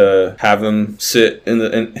decided to have him sit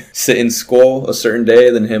in school a certain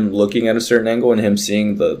day, then him looking at a certain angle and him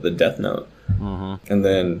seeing the Death Note. And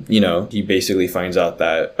then, you know, he basically finds out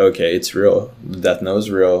that, okay, it's real. The Death Note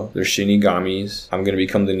is real. There's Shinigamis. I'm going to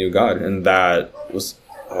become the new god. And that was,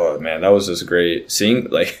 oh man, that was just great. Seeing,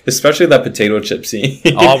 like, especially that potato chip scene.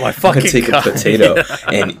 Oh my fucking take god. A potato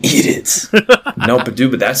and eat it. No, but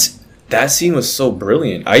dude, that scene was so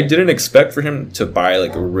brilliant. I didn't expect for him to buy,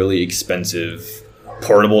 like, a really expensive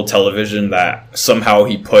portable television that somehow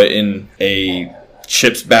he put in a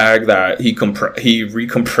chips bag that he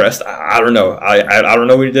recompressed. I don't know. I don't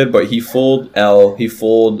know what he did, but he fooled L. He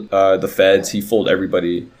fooled the feds. He fooled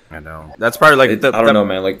everybody I know. That's probably like I don't know,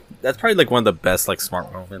 man. Like that's probably like one of the best like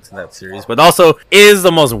smart moments in that series, but also is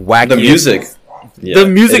the most wacky. The music. Yeah, the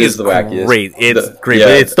music is the wackiest. Great. It's great. Yeah,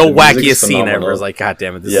 but it's the wackiest music is scene ever. phenomenal. It's like, God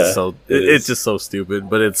damn it, this is so. It's just so stupid,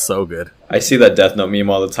 but it's so good. I see that Death Note meme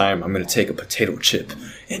all the time. I'm gonna take a potato chip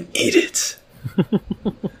and eat it.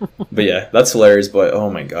 But yeah, that's hilarious. But oh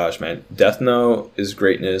my gosh, man, Death Note is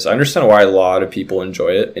greatness. I understand why a lot of people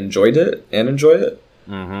enjoy it.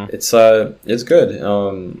 Mm-hmm. It's good.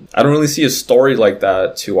 I don't really see a story like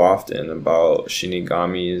that too often about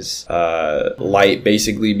Shinigami's light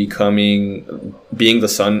basically being the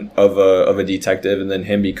son of a detective, and then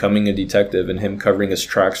him becoming a detective and him covering his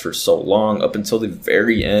tracks for so long up until the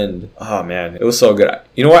very end. Oh man, it was so good.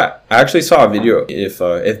 You know what? I actually saw a video if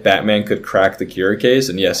Batman could crack the Cure case,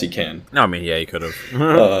 and yes, he can. No, I mean, yeah, he could have.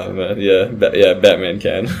 Oh man, yeah, Batman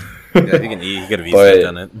can. Yeah, he could have easily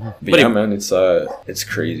done it. But yeah, man, it's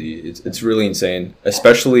crazy. It's really insane.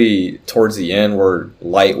 Especially towards the end where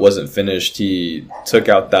Light wasn't finished. He took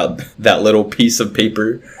out that little piece of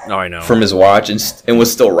paper from his watch and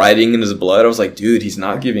was still writing in his blood. I was like, dude, he's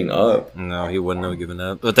not giving up. No, he wouldn't have given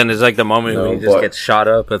up. But then it's like the moment when he just gets shot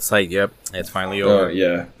up. It's like, yep, it's finally over.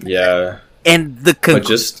 Yeah. And the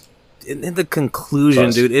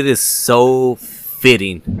conclusion, dude, it is so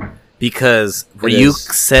fitting. Because Ryuk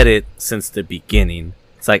said it since the beginning.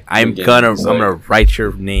 It's like I'm gonna write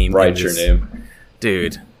your name.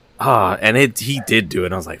 Dude. And he did do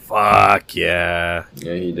it. I was like, fuck yeah.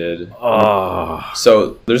 Yeah, he did. Oh.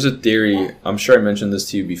 So there's a theory. I'm sure I mentioned this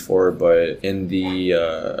to you before, but in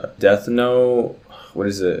the Death Note, what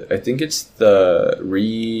is it? I think it's the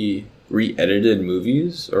re-edited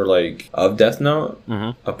movies or like of Death Note.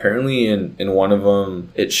 Mm-hmm. Apparently in one of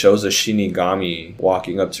them it shows a Shinigami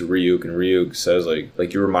walking up to Ryuk, and Ryuk says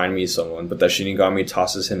like you remind me of someone, but that Shinigami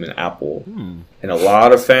tosses him an apple. And a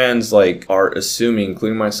lot of fans like are assuming,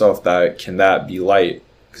 including myself, that be Light.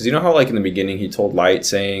 Because you know how, like, in the beginning, he told Light,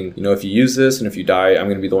 saying, you know, if you use this and if you die, I'm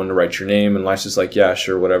going to be the one to write your name. And Light's just like, yeah,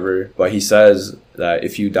 sure, whatever. But he says that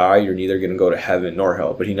if you die, you're neither going to go to heaven nor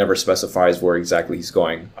hell. But he never specifies where exactly he's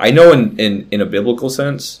going. I know in a biblical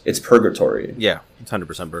sense, it's purgatory. Yeah, it's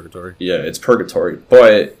 100% purgatory. Yeah, it's purgatory.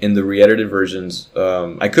 But in the re-edited versions,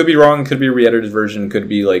 I could be wrong. Could be a re-edited version. Could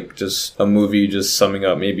be, like, just a movie just summing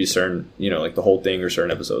up maybe certain, you know, like the whole thing or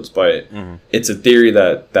certain episodes. But it's a theory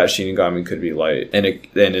that Shinigami could be Light.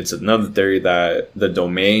 And it's another theory that the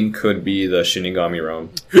domain could be the Shinigami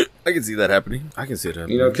realm. I can see that happening. I can see it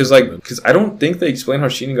happening. You know, because I don't think they explain how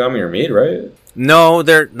Shinigami are made, right? No,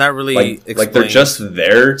 they're not really. Like they're just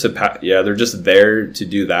there to they're just there to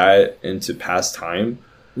do that and to pass time.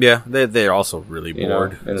 Yeah, they're also really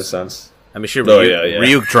bored, in a sense. I mean, sure,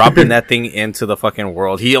 Ryuk dropping that thing into the fucking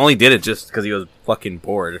world. He only did it just because he was fucking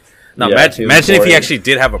bored. Now, imagine if he actually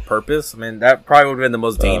did have a purpose. I mean, that probably would have been the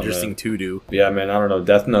most dangerous thing to do. Yeah, man, I don't know.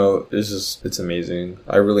 Death Note it's amazing.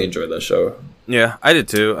 I really enjoyed that show. Yeah, I did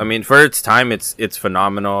too. I mean, for its time, it's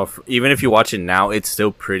phenomenal. Even if you watch it now, it's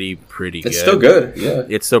still pretty good. It's still good. Yeah,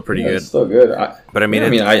 it's still pretty good. It's still good. I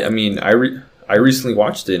recently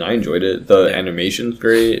watched it and I enjoyed it. The animation's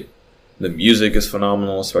great. The music is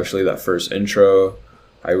phenomenal, especially that first intro.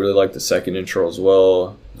 I really like the second intro as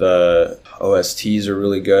well. The OSTs are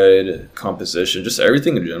really good. Composition, just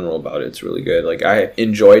everything in general about it's really good. Like, I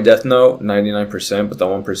enjoy Death Note 99%, but that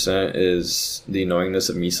 1% is the annoyingness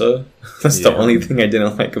of Misa. That's the only thing I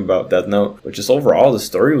didn't like about Death Note. But just overall, the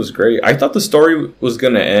story was great. I thought the story was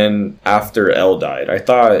going to end after L died. I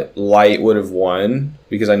thought Light would have won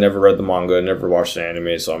because I never read the manga, never watched the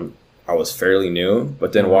anime, so I was fairly new,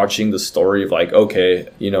 but then watching the story of like, okay,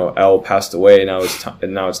 you know, L passed away, now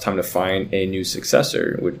it's time to find a new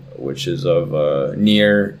successor, which is of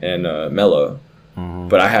Nier and Mello.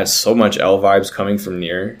 But I had so much L vibes coming from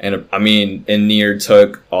Nier, and I mean, and Nier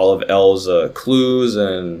took all of L's clues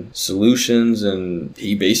and solutions, and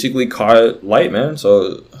he basically caught Light, man.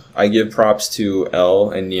 So I give props to L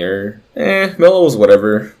and Nier. Mello was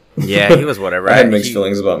whatever. Yeah, he was whatever. I had mixed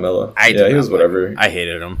feelings about Mello. He was whatever. I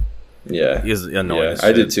hated him. Yeah, he was annoying. Yeah,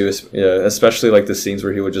 I did too. Yeah, especially like the scenes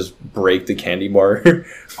where he would just break the candy bar.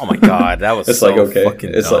 Oh my god, that was it's so like okay.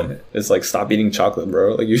 Fucking dumb. It's like stop eating chocolate,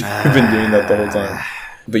 bro. Like you've been doing that the whole time.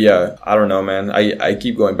 But yeah, I don't know, man. I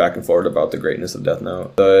keep going back and forth about the greatness of Death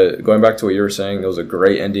Note. Going back to what you were saying, it was a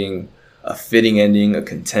great ending, a fitting ending, a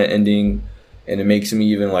content ending. And it makes me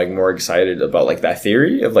even like more excited about like that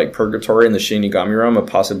theory of like purgatory and the Shinigami realm of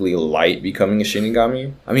possibly Light becoming a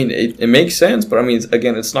Shinigami. I mean, it makes sense, but I mean,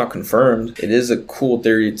 again, it's not confirmed. It is a cool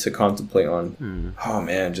theory to contemplate on. Oh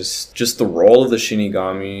man, just the role of the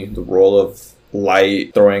Shinigami, the role of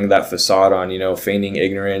Light throwing that facade on, you know, feigning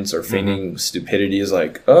ignorance or feigning stupidity is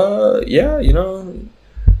like, yeah, you know,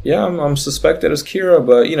 yeah, I'm suspected as Kira,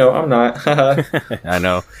 but you know, I'm not. I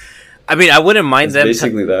know. I mean, I wouldn't mind It's them.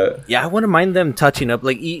 basically that. Yeah, I wouldn't mind them touching up,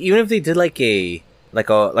 like even if they did like a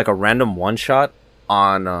random one shot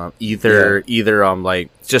on either like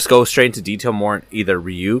just go straight into detail more on either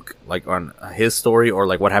Ryuk, like on his story, or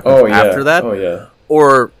like what happens after that. Oh yeah.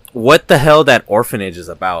 Or what the hell that orphanage is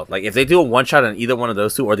about. Like if they do a one shot on either one of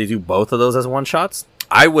those two, or they do both of those as one shots,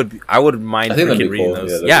 I would mind reading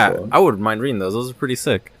those. Yeah, cool. I would mind reading those. Those are pretty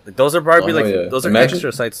sick. Like, those are probably those are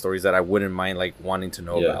extra side stories that I wouldn't mind like wanting to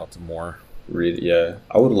know about more. I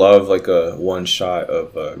would love like a one shot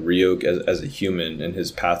of Ryuk as a human and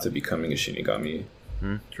his path to becoming a Shinigami.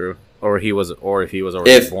 True. Or if he was already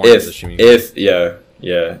born as a Shinigami.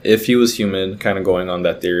 If he was human, kind of going on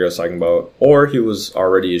that theory I was talking about, or he was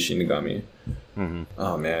already a Shinigami. Mm-hmm.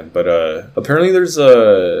 Oh man, but apparently there's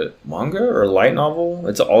a manga or light novel.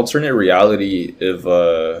 It's an alternate reality if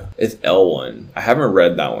L1. I haven't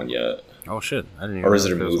read that one yet. Oh shit! I didn't. Or is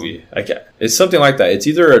it a movie? I can't. It's something like that. It's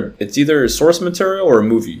either source material or a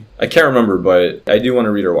movie. I can't remember, but I do want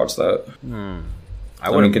to read or watch that. I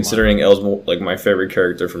mean, considering L's like my favorite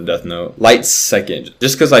character from Death Note, Light's second,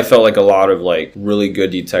 just because I felt like a lot of like really good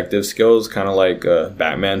detective skills, kind of like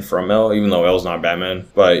Batman from L, even though L's not Batman,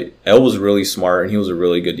 but L was really smart and he was a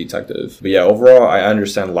really good detective. But yeah, overall, I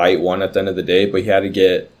understand Light won at the end of the day, but he had to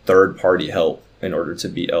get third party help in order to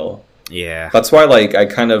beat L. Yeah, that's why like I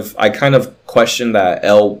kind of question that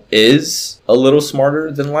L is a little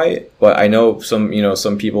smarter than Light, but I know some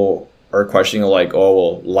people are questioning like, oh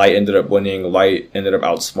well, Light ended up winning, Light ended up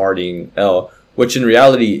outsmarting L, which in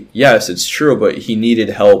reality, yes, it's true, but he needed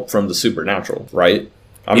help from the supernatural, right?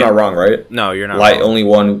 I'm not wrong, right? No, you're not. Light wrong. Only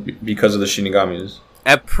won because of the Shinigamis.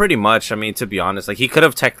 Pretty much. I mean, to be honest, like he could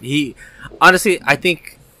have honestly, I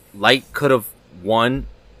think Light could have won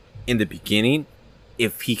in the beginning.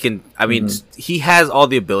 If he can, I mean, he has all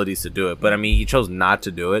the abilities to do it, but I mean, he chose not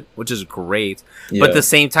to do it, which is great. Yeah. But at the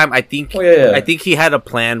same time, I think, I think he had a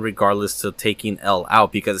plan regardless to taking L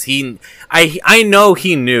out because I know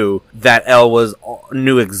he knew that L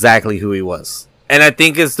knew exactly who he was. And I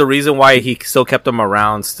think it's the reason why he still kept him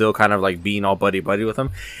around, still kind of like being all buddy with him.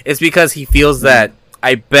 It's because he feels that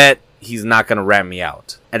I bet he's not going to rat me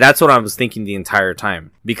out. And that's what I was thinking the entire time.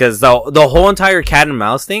 Because the whole entire cat and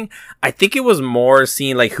mouse thing, I think it was more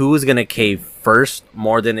seeing like who was going to cave first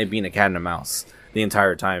more than it being a cat and a mouse the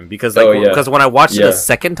entire time. Because because when I watched it the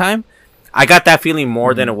second time, I got that feeling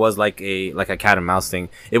more than it was like a cat and mouse thing.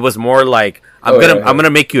 It was more like I'm going to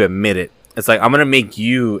make you admit it. It's like I'm going to make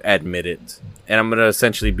you admit it. And I'm going to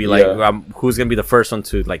essentially be like, who's going to be the first one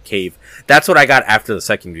to like cave? That's what I got after the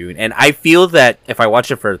second viewing. And I feel that if I watch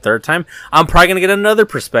it for a third time, I'm probably going to get another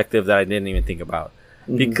perspective that I didn't even think about.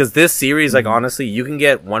 Because this series, like, honestly, you can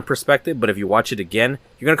get one perspective, but if you watch it again,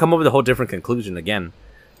 you're going to come up with a whole different conclusion again.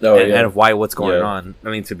 And of what's going on. I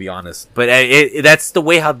mean, to be honest. But that's the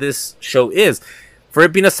way how this show is. For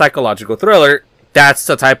it being a psychological thriller, that's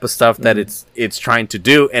the type of stuff that it's trying to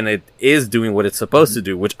do, and it is doing what it's supposed to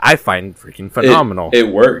do, which I find freaking phenomenal.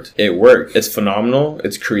 It worked. It's phenomenal.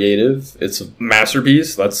 It's creative. It's a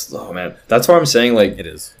masterpiece. That's why I'm saying like it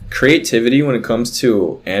is creativity when it comes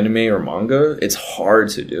to anime or manga. It's hard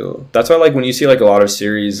to do. That's why like when you see like a lot of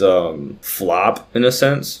series flop in a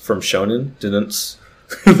sense from shonen,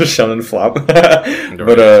 the shonen flop.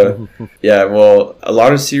 But well, a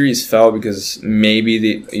lot of series fell because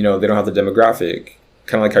maybe they don't have the demographic.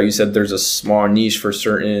 Kind of like how you said there's a small niche for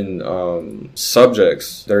certain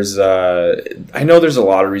subjects. There's I know there's a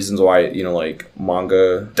lot of reasons why like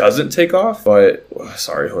manga doesn't take off, but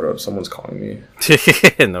sorry, hold up, someone's calling me.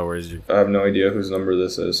 No worries. I have no idea whose number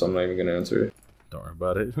this is, so I'm not even gonna answer. Don't worry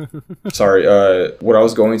about it. Sorry. What I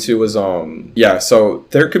was going to was so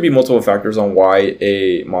there could be multiple factors on why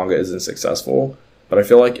a manga isn't successful, but I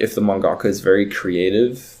feel like if the mangaka is very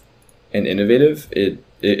creative and innovative, it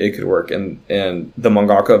could work. And the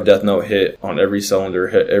mangaka of Death Note hit on every cylinder,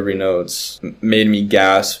 hit every notes, made me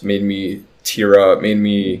gasp, made me tear up, made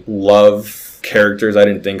me love characters I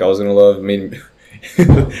didn't think I was gonna love, made me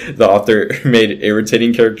the author made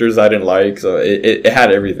irritating characters I didn't like, so it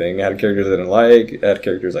had everything. It had characters I didn't like, it had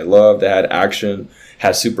characters I loved, it had action, it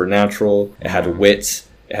had supernatural, it had wit,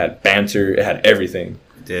 it had banter, it had everything.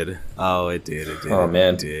 It did. Oh, it did. Oh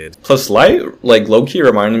man, it did. Plus, Light like low-key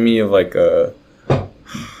reminded me of like I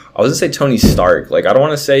was gonna say Tony Stark. Like I don't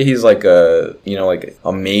want to say he's like a like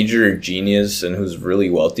a major genius and who's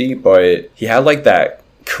really wealthy, but he had like that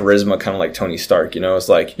charisma, kind of like Tony Stark. It's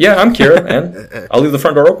like, yeah, I'm Kira, man. I'll leave the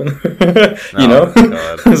front door open.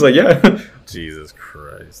 It's like, yeah, Jesus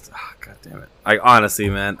Christ. Oh, God damn it. Like, honestly,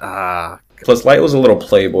 man. Plus, Light was a little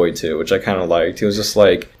playboy too, which I kind of liked. He was just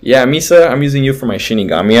like, yeah, Misa, I'm using you for my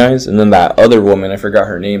Shinigami eyes. And then that other woman, I forgot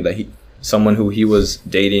her name, someone who he was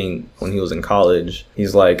dating when he was in college,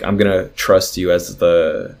 he's like, I'm gonna trust you as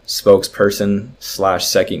the spokesperson /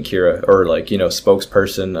 second Kira, or like, you know,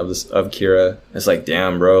 spokesperson of Kira. It's like,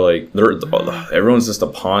 damn, bro, like everyone's just a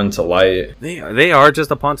pawn to Light. They are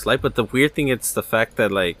just a pawn to Light, but the weird thing, it's the fact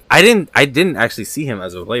that like I didn't actually see him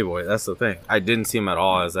as a playboy. That's the thing. I didn't see him at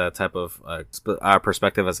all as that type of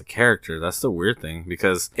perspective as a character. That's the weird thing,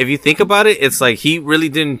 because if you think about it, it's like he really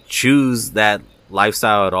didn't choose that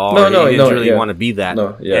lifestyle at all. He didn't really want to be that.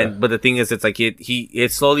 But the thing is, it's like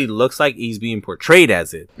it slowly looks like he's being portrayed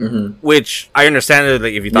as it, which I understand that,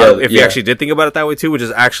 like, if you actually did think about it that way too, which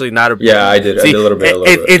is actually not a I did a little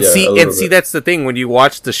bit. See, that's the thing. When you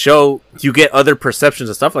watch the show, you get other perceptions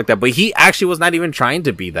and stuff like that. But he actually was not even trying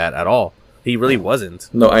to be that at all. He really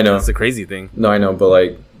wasn't. No, I know. That's the crazy thing. No, I know,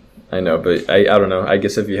 but I don't know. I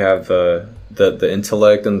guess if you have the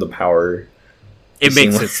intellect and the power, it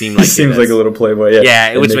makes it seem like he seems like a little playboy.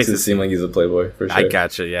 Which makes it seem like he's a playboy for sure. I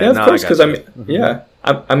gotcha. Yeah, of course. Because I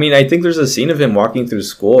mean, I think there's a scene of him walking through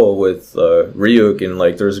school with Ryuk, and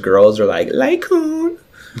like there's girls are like Lycoon.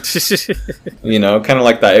 You know, kind of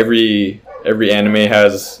like that. Every anime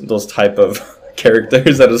has those type of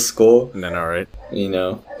characters at a school. No, right? You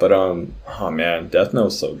know, but oh man, Death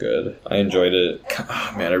Note's so good. I enjoyed it.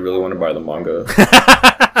 Oh man, I really want to buy the manga.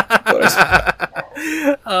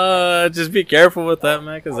 Just be careful with that,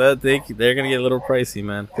 man, because they're gonna get a little pricey,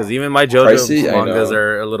 man. Because even my JoJo mangas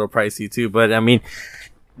are a little pricey too. But I mean,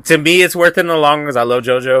 to me, it's worth it in the long run because I love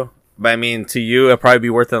JoJo. But I mean, to you, it'll probably be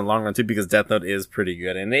worth it in the long run too, because Death Note is pretty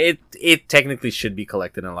good, and it technically should be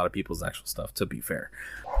collected in a lot of people's actual stuff. To be fair.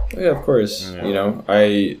 Yeah, of course. Yeah. You know,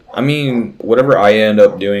 I mean, whatever I end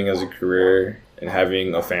up doing as a career and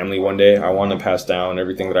having a family one day, I want to pass down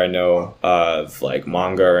everything that I know of like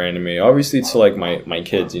manga or anime, obviously to like my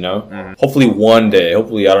kids, you know? Hopefully one day, I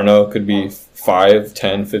don't know, it could be 5,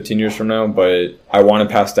 10, 15 years from now, but I want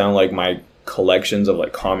to pass down like my collections of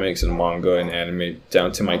like comics and manga and anime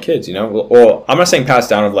down to my kids, you know? Well, I'm not saying pass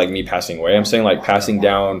down of like me passing away. I'm saying like passing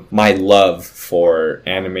down my love for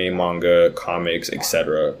anime, manga, comics,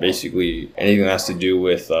 etc. Basically anything that has to do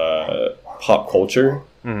with pop culture.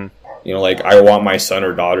 You know, like I want my son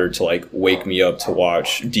or daughter to like wake me up to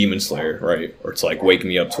watch Demon Slayer, right? Or to like wake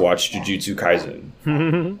me up to watch Jujutsu Kaisen,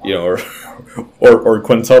 you know, or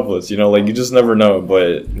Quintuplets, you know, like you just never know.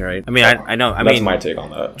 But right, I mean, I know. I that's mean, my take on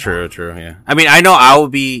that. True, yeah. I mean, I know I'll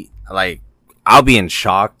be in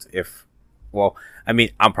shocked if, well, I mean,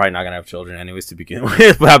 I'm probably not gonna have children anyways to begin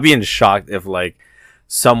with, but I'll be in shocked if like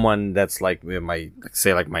someone that's like my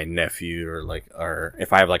nephew or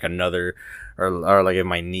if I have like another. Or like if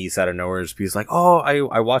my niece out of nowhere just be like, oh,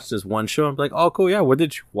 I watched this one show. I'm like, oh, cool, yeah, what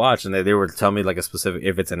did you watch? And they would tell me like a specific,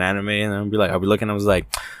 if it's an anime, and I'll be looking, I was like,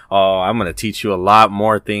 oh, I'm gonna teach you a lot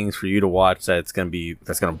more things for you to watch that's gonna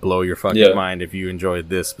blow your fucking mind if you enjoy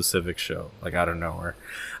this specific show, like out of nowhere.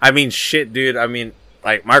 I mean, shit, dude. I mean,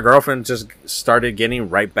 like my girlfriend just started getting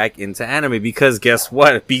right back into anime because guess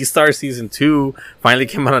what? Beastar season 2 finally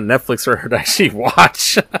came out on Netflix for her to actually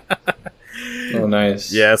watch. Oh,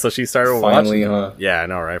 nice. Yeah, so she started finally, watching. Huh? Yeah, I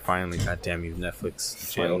know, right? Finally, goddamn you, Netflix.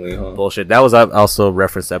 Finally, huh? Bullshit. That was also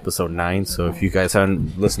referenced episode 9. So if you guys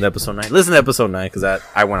haven't listened to episode 9, listen to episode 9 because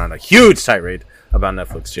I went on a huge tirade about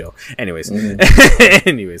Netflix jail. Anyways,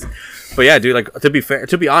 but yeah, dude. Like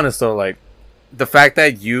to be honest though, like the fact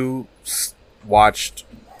that you watched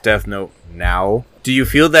Death Note now, do you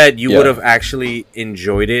feel that you would have actually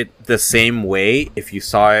enjoyed it the same way if you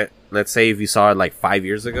saw it? Let's say if you saw it like 5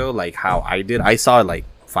 years ago, like how I did. I saw it like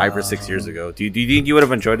 5 or 6 years ago. Do you think you would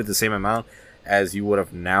have enjoyed it the same amount as you would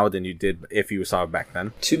have now than you did if you saw it back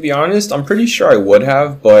then? To be honest, I'm pretty sure I would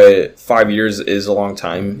have, but 5 years is a long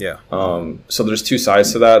time. Yeah. So there's two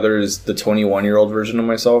sides to that. There's the 21-year-old version of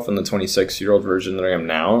myself and the 26-year-old version that I am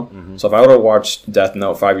now. So if I would have watched Death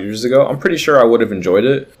Note 5 years ago, I'm pretty sure I would have enjoyed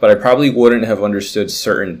it, but I probably wouldn't have understood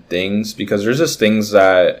certain things because there's just things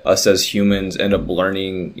that us as humans end up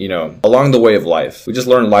learning, you know, along the way of life. We just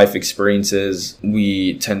learn life experiences.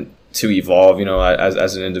 We tend to evolve, you know,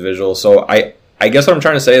 as an individual. So I guess what I'm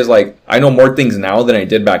trying to say is like I know more things now than I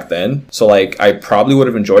did back then. So like I probably would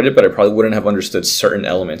have enjoyed it, but I probably wouldn't have understood certain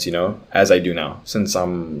elements, you know, as I do now since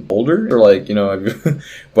I'm older or like, you know,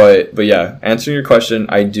 but yeah, answering your question,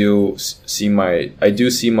 I do see my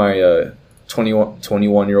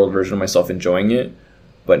 21-year-old version of myself enjoying it,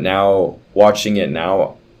 but now watching it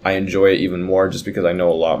now, I enjoy it even more just because I know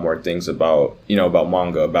a lot more things about, you know, about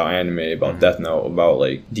manga, about anime, about Death Note, about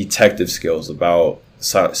like detective skills, about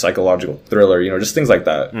psychological thriller, just things like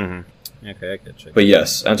that. Okay, I get you. But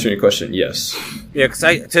yes, answering your question, yes. Yeah,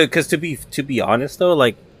 because to be honest though,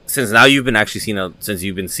 like since now you've been actually since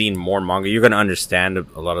you've been seeing more manga, you're gonna understand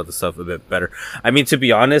a lot of the stuff a bit better. I mean, to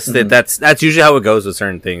be honest, that's usually how it goes with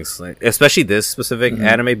certain things, like, especially this specific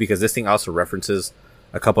anime, because this thing also references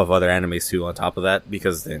a couple of other animes too on top of that,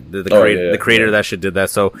 because the creator of that shit did that.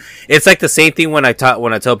 So it's like the same thing when I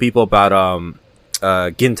tell people about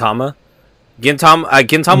Gintama.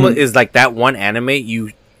 Gintama is like that one anime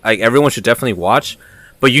you like everyone should definitely watch,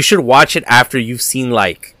 but you should watch it after you've seen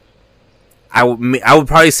like I would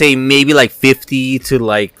probably say maybe like 50 to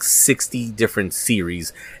like 60 different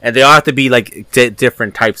series, and they all have to be like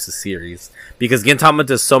different types of series, because Gintama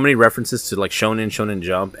does so many references to like Shonen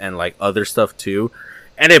Jump and like other stuff too,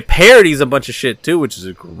 and it parodies a bunch of shit too, which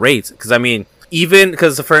is great. Because I mean, even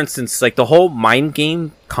because for instance, like the whole mind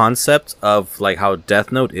game concept of like how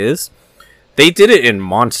Death Note is, they did it in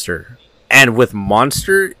Monster, and with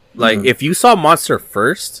Monster, like if you saw Monster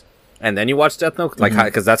first and then you watch Death Note, like,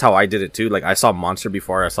 because that's how I did it too. Like, I saw Monster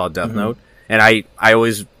before I saw Death Note, and I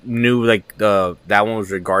always knew like that one was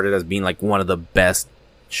regarded as being like one of the best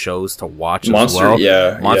shows to watch. Monster, as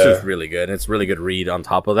well. Monster's really good. It's a really good read on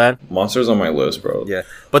top of that. Monster's on my list, bro. Yeah,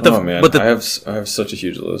 I have such a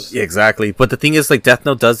huge list. Yeah, exactly. But the thing is, like, Death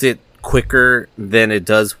Note does it quicker than it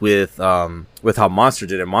does with how Monster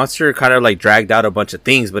did it. Monster kind of like dragged out a bunch of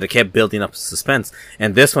things, but it kept building up suspense.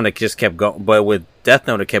 And this one, it just kept going. But with Death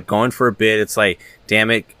Note, it kept going for a bit. It's like, damn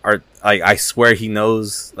it, I swear he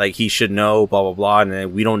knows, like he should know, blah blah blah, and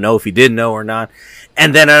then we don't know if he did know or not.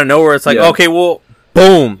 And then out of nowhere, it's like, okay, well,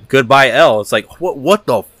 boom, goodbye L. It's like, what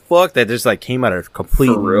the fuck? That just like came out of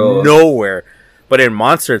complete nowhere. But in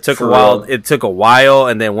Monster, it took a while. It took a while,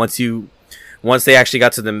 and then once they actually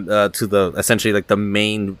got to the essentially like the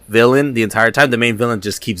main villain, the entire time the main villain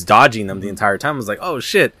just keeps dodging them the entire time. I was like, oh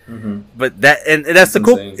shit. But that's the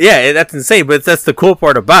cool insane. Yeah, that's insane, but that's the cool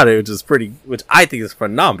part about it, which I think is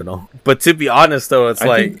phenomenal. But to be honest though, it's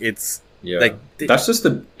like that's just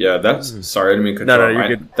sorry, I didn't mean to cut you off.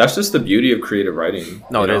 You're good. That's just the beauty of creative writing.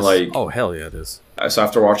 No, it is. Like, oh hell yeah, it is. So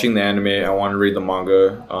after watching the anime, I want to read the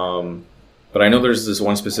manga. But I know there's this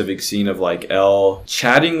one specific scene of like L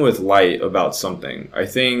chatting with Light about something. I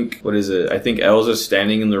think L's just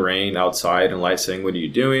standing in the rain outside and Light saying, "What are you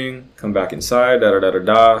doing? Come back inside, da da da da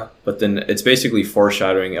da." But then it's basically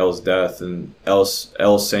foreshadowing L's death, and L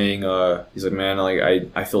saying, he's like, "Man,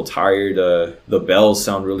 like I feel tired. The bells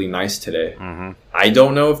sound really nice today." I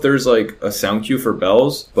don't know if there's like a sound cue for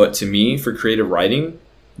bells, but to me, for creative writing,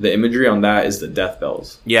 the imagery on that is the death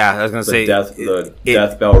bells. Yeah, I was gonna say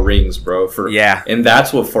death bell rings, bro. And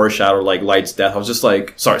that's what foreshadowed like Light's death. I was just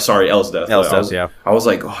like, sorry, L's death. I was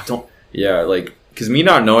like, oh, don't. Yeah, like, because me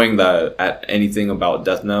not knowing that anything about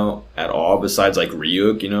Death Note at all, besides like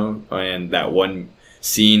Ryuk, and that one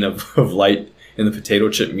scene of Light in the potato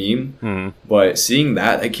chip meme, but seeing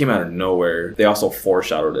that came out of nowhere. They also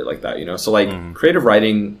foreshadowed it like that, so like creative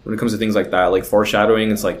writing, when it comes to things like that, like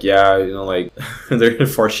foreshadowing, it's like, like they're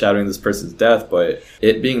foreshadowing this person's death, but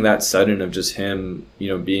it being that sudden of just him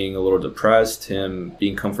being a little depressed, him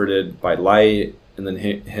being comforted by Light, and then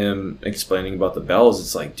him explaining about the bells,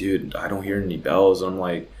 it's like, dude, I don't hear any bells. And I'm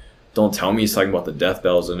like, don't tell me he's talking about the death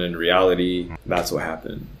bells, and in reality that's what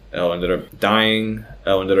happened. L ended up dying.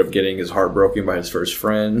 L ended up getting his heart broken by his first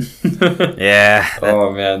friend.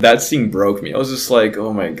 Oh man, that scene broke me. I was just like,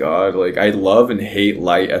 oh my god, like I love and hate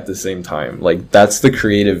Light at the same time. Like that's the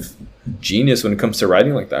creative genius when it comes to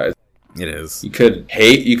writing like that. It is. You could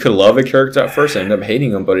love a character at first and end up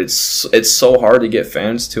hating him, but it's so hard to get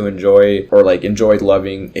fans to enjoy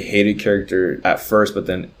loving a hated character at first, but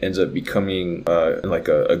then ends up becoming like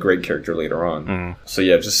a great character later on. So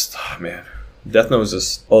yeah, just man. Death Note is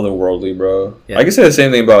just otherworldly, bro. Yeah. I can say the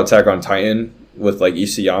same thing about Attack on Titan with like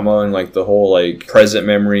Isayama and like the whole like present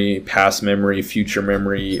memory, past memory, future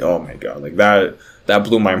memory. Oh my god, like that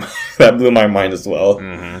blew my mind as well.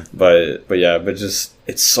 But just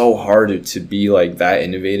it's so hard to be like that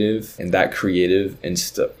innovative and that creative and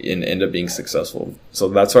end up being successful. So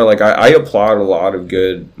that's why like I applaud a lot of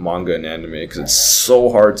good manga and anime, because it's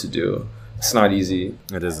so hard to do. It's not easy.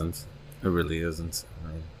 It isn't. It really isn't.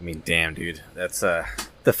 I mean, damn, dude. That's the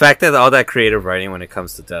fact that all that creative writing when it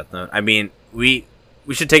comes to Death Note. I mean, we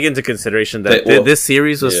should take into consideration that this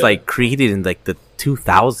series was like created in like the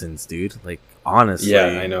 2000s, dude. Like honestly,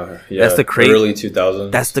 I know. Yeah, that's the early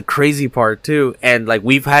 2000s. That's the crazy part too. And like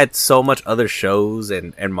we've had so much other shows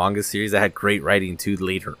and manga series that had great writing too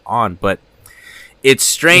later on, but it's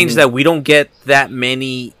strange that we don't get that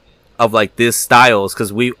many of like this styles,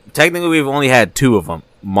 because we've only had 2 of them.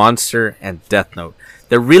 Monster, and Deathnote.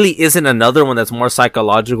 There really isn't another one that's more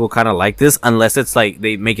psychological, kind of like this, unless it's like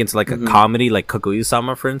they make it into like a comedy, like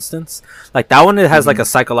Kaguya-sama, for instance. Like that one, it has like a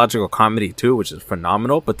psychological comedy too, which is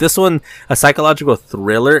phenomenal. But this one, a psychological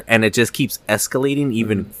thriller, and it just keeps escalating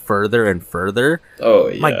even further and further. Oh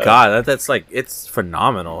yeah, my god, that's like, it's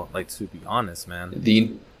phenomenal. Like, to be honest, man.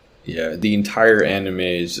 The entire anime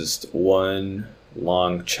is just one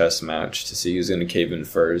long chess match to see who's going to cave in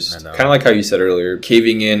first. Kind of like how you said earlier,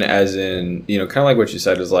 caving in as in, you know, kind of like what you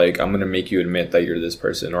said is like, I'm going to make you admit that you're this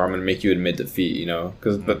person, or I'm going to make you admit defeat, you know,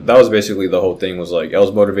 because that was basically the whole thing, was like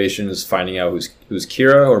L's motivation is finding out who's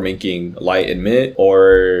Kira, or making Light admit,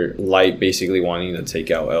 or Light basically wanting to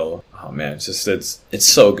take out L. Oh man, it's just, it's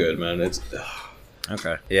so good, man. It's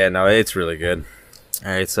okay. Yeah, no, it's really good.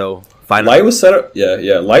 All right, so finally, Light was set up.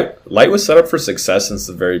 Light was set up for success since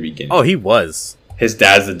the very beginning. Oh, he was. His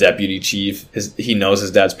dad's the deputy chief. He knows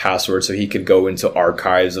his dad's password, so he could go into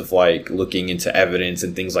archives of like looking into evidence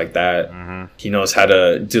and things like that. He knows how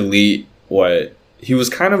to delete what he was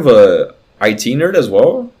kind of a IT nerd as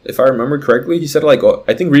well, if I remember correctly. He said like,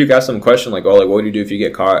 I think Ryuk asked him a question like, what do you do if you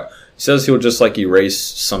get caught? He says he'll just like erase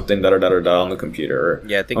something on the computer.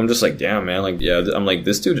 Yeah, I'm just like, damn, man. Like, yeah, I'm like,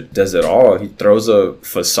 this dude does it all. He throws a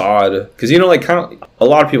facade, because, you know, like, kind of a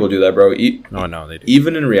lot of people do that, bro. No, they do.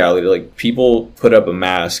 Even in reality, like, people put up a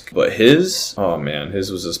mask, but his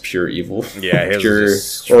was just pure evil. Yeah, his pure,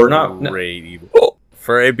 was just or not straight evil.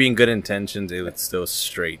 For it being good intentions, it was still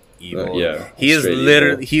straight evil. He's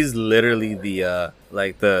literally the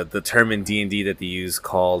like the term in D&D that they use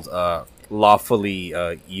called lawfully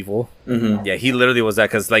evil. Yeah, he literally was that,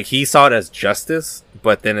 because like he saw it as justice,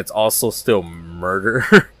 but then it's also still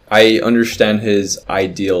murder. I understand his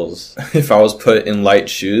ideals. If I was put in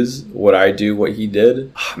Light's shoes, would I do what he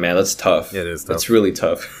did? Oh, man, that's tough. It is tough. It's really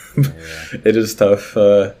tough. It is tough.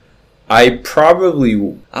 I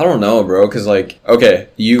don't know, bro, because, like, okay,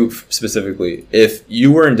 you specifically, if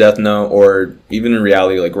you were in Deathnote, or even in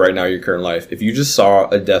reality, like, right now, your current life, if you just saw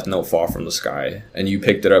a Deathnote fall from the sky, and you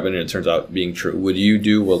picked it up and it turns out being true, would you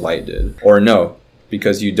do what Light did? Or no,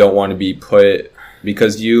 because you don't want to be put,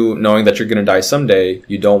 because you, knowing that you're going to die someday,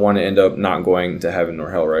 you don't want to end up not going to heaven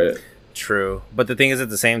or hell, right? True. But the thing is, at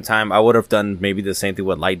the same time, I would have done maybe the same thing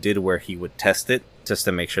what Light did, where he would test it, just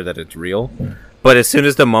to make sure that it's real. But as soon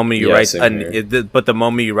as the moment you write, the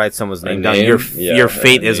moment you write someone's name down, your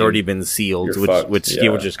fate has already been sealed, which he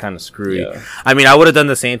would just kind of screw you. I mean, I would have done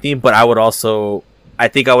the same thing, but I would also, I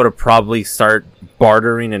think I would have probably start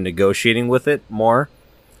bartering and negotiating with it more,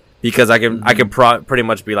 because I can pretty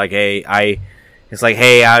much be like, hey, I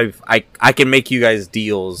can make you guys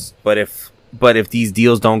deals, but if these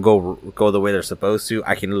deals don't go the way they're supposed to,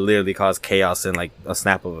 I can literally cause chaos in like a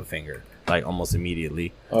snap of a finger. Like almost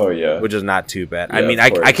immediately. Oh yeah, which is not too bad. I mean,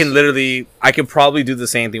 I can probably do the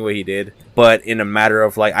same thing what he did, but in a matter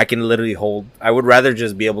of like, I can literally hold. I would rather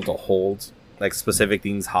just be able to hold like specific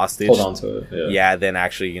things hostage, hold on to it, than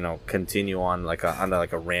actually, you know, continue on like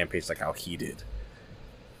a rampage like how he did.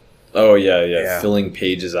 Oh yeah, filling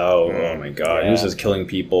pages out. Oh my god, he was just killing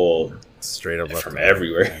people straight up from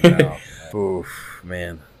everywhere. Oof,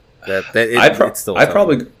 man. I'd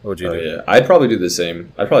probably do the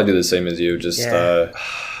same. I'd probably do the same as you. Just,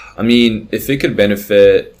 I mean, if it could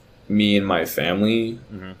benefit me and my family,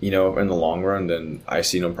 you know, in the long run, then I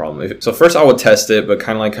see no problem. So first I would test it, but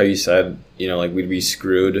kind of like how you said, you know, like we'd be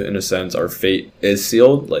screwed in a sense. Our fate is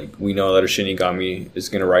sealed. Like we know that a Shinigami is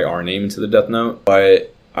going to write our name into the Death Note,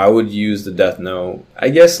 but I would use the Death Note, I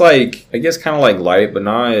guess kind of like Light, but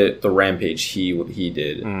not the rampage he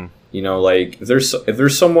did. You know, like if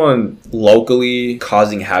there's someone locally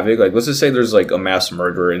causing havoc, like let's just say there's like a mass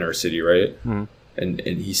murderer in our city, right? And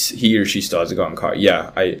he or she still hasn't gotten caught.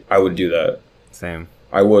 Yeah, I would do that. Same.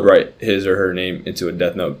 I would write his or her name into a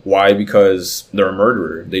Death Note. Why? Because they're a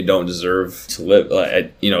murderer. They don't deserve to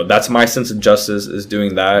live. You know, that's my sense of justice, is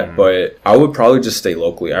doing that. But I would probably just stay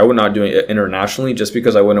locally. I would not do it internationally, just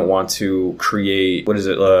because I wouldn't want to create,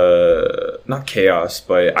 not chaos,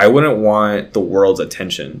 but I wouldn't want the world's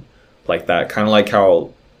attention like that. Kind of like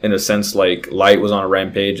how, in a sense, like Light was on a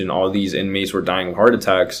rampage and all these inmates were dying of heart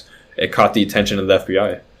attacks. It caught the attention of the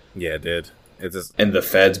FBI. Yeah, it did. And the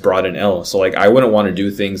feds brought in L. So like I wouldn't want to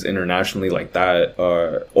do things internationally like that,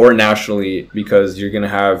 or nationally, because you're gonna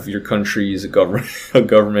have your country's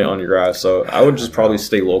government on your ass. So I would just probably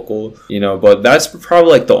stay local, you know. But that's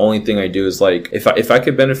probably like the only thing I do, is like if I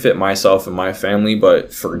could benefit myself and my family,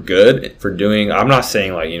 but for good, for doing. I'm not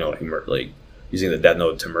saying like, you know, like using the Death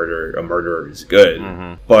Note to murder a murderer is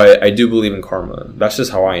good. But I do believe in karma. That's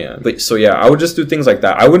just how I am. But so yeah, I would just do things like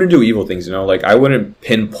that. I wouldn't do evil things, you know, like I wouldn't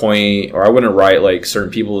pinpoint or I wouldn't write like certain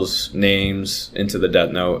people's names into the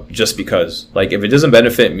Death Note just because. Like if it doesn't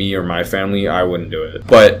benefit me or my family, I wouldn't do it.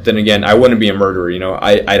 But then again, I wouldn't be a murderer, you know.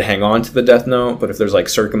 I'd hang on to the Death Note, but if there's like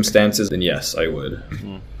circumstances, then yes, I would.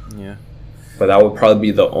 Yeah. But that would probably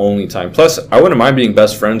be the only time. Plus, I wouldn't mind being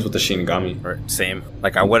best friends with the Shinigami. Right. Same.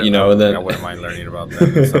 Like I wouldn't, you know, then I wouldn't mind learning about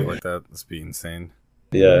them and stuff like that. That'd be insane.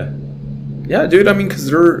 Yeah, yeah, dude. I mean, because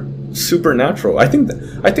they're supernatural. I think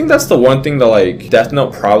that's the one thing that like Death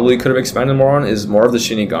Note probably could have expanded more on is more of the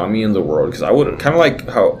Shinigami in the world. Because I would kind of like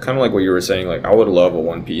what you were saying. Like I would love a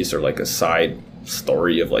One Piece or like a side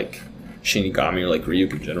story of like Shinigami or like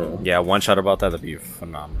Ryuk in general. Yeah, one shot about that. That'd be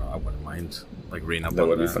phenomenal. I wouldn't mind like reading up that on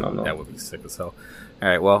would that. Be phenomenal. That would be sick as hell. All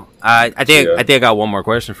right, well, I think I got one more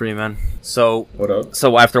question for you, man. So what up?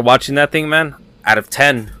 So after watching that thing, man, out of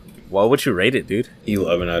 10, what would you rate it, dude?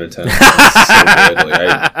 11 out of 10. So good.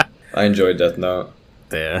 Like, I enjoyed Death Note.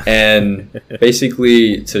 Yeah. And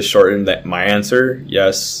basically, to shorten my answer,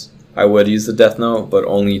 yes, I would use the Death Note, but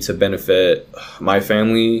only to benefit my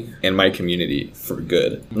family and my community for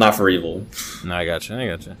good, not for evil. No, I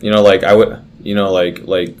gotcha. You know, like I would, you know, like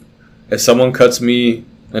if someone cuts me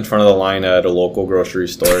in front of the line at a local grocery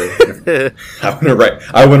store,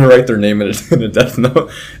 I wouldn't write their name in a Death Note.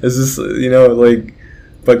 It's just, you know, like,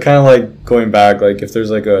 but kind of like going back, like if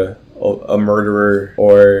there's like a murderer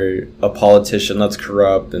or a politician that's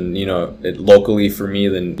corrupt and, you know, locally for me,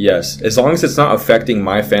 then yes, as long as it's not affecting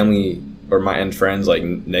my family or my friends like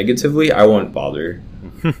negatively, I won't bother.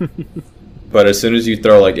 But as soon as you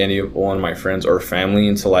throw like any one of my friends or family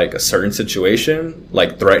into like a certain situation,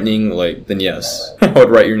 like threatening, like, then yes, I would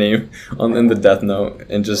write your name in the Death Note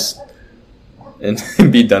and just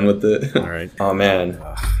be done with it. All right. Oh man,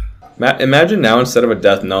 imagine now instead of a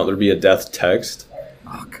Death Note, there'd be a death text.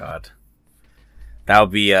 Oh god, that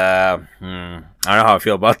would be I don't know how I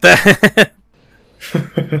feel about that.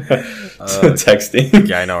 Texting.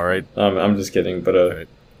 Yeah, I know, right? I'm just kidding, but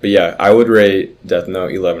yeah, I would rate Death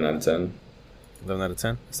Note 11 out of 10. 11 out of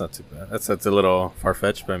 10? That's not too bad. That's a little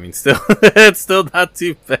far-fetched, but I mean, still, it's still not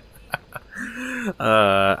too bad.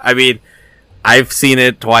 I mean, I've seen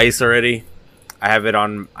it twice already. I've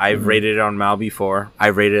rated it on Mal before. I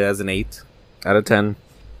rated it as an 8 out of 10.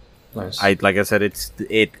 Nice. Like I said,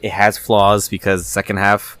 it has flaws because second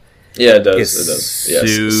half. Yeah, it does. Yes.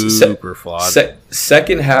 Super flawed.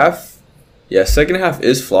 Second half. Yeah, second half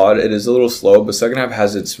is flawed. It is a little slow, but second half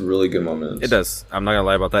has its really good moments. It does. I'm not gonna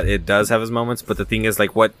lie about that. It does have its moments, but the thing is,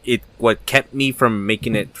 like, what kept me from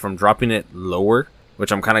dropping it lower,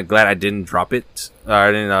 which I'm kind of glad I didn't drop it.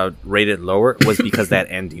 I didn't rate it lower, was because that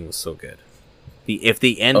ending was so good. If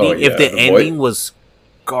the ending was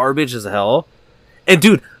garbage as hell, and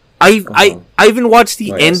dude, I even watched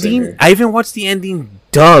the ending. I even watched the ending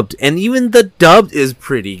dubbed, and even the dubbed is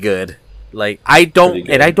pretty good. Like I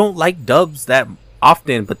don't like dubs that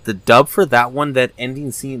often, but the dub for that one, that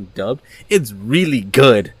ending scene dubbed, it's really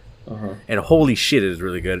good. And holy shit, it is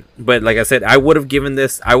really good. But like I said, I would have given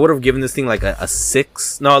this thing like a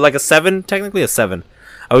 6, no, like a 7, technically a 7.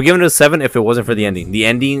 I would give it a 7 if it wasn't for the ending. The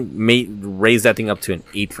ending raise that thing up to an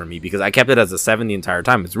 8 for me because I kept it as a 7 the entire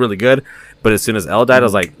time. It's really good, but as soon as L died, I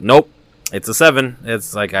was like, nope. It's a 7.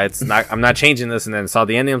 It's like I'm not changing this. And then saw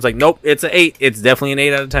the ending. I was like, nope. It's an 8. It's definitely an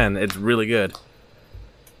 8 out of 10. It's really good.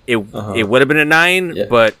 It would have been a 9,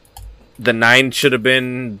 but the 9 should have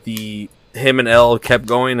been him and L kept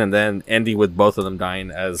going, and then ending with both of them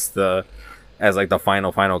dying as like the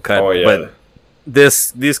final cut. Oh yeah. But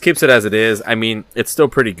this keeps it as it is. I mean, it's still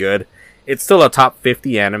pretty good. It's still a top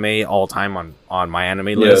 50 anime all time on my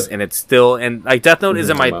anime list, and it's still like Death Note is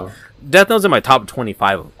in my Death Note's in my top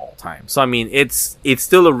 25 of all time. So I mean, it's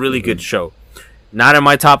still a really good show. Not in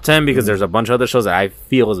my top 10 because there's a bunch of other shows that I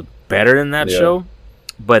feel is better than that show.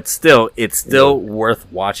 But still, it's still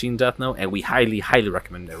worth watching Death Note, and we highly, highly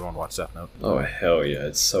recommend everyone watch Death Note. Oh hell yeah,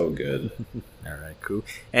 it's so good. All right, cool.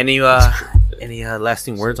 Any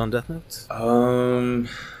lasting words on Death Note?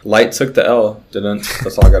 Light took the L. Didn't.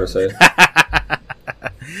 That's all I gotta say.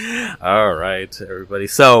 All right, everybody.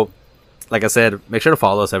 So, like I said, make sure to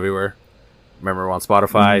follow us everywhere. Remember, we're on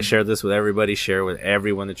Spotify. Share this with everybody. Share it with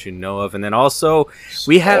everyone that you know of. And then also,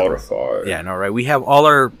 we have... Spotify. Yeah, no, right. We have all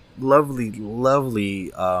our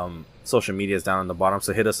lovely social medias down on the bottom.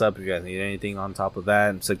 So hit us up if you guys need anything on top of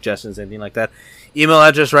that. And suggestions, anything like that. Email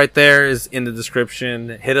address right there is in the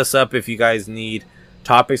description. Hit us up if you guys need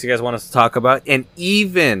topics you guys want us to talk about. And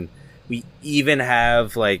even We even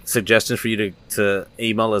have like suggestions for you to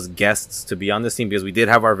email us guests to be on this team, because we did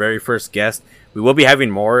have our very first guest. We will be having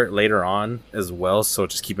more later on as well, so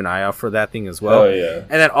just keep an eye out for that thing as well. Oh yeah.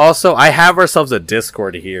 And then also, I have ourselves a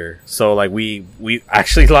Discord here. So like we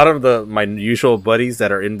actually, a lot of my usual buddies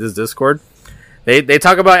that are in this Discord, they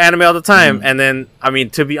talk about anime all the time. And then, I mean,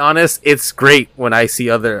 to be honest, it's great when I see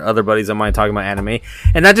other buddies of mine talking about anime,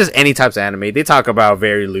 and not just any types of anime. They talk about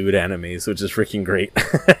very lewd animes, which is freaking great.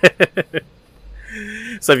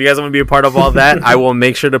 So if you guys want to be a part of all that, I will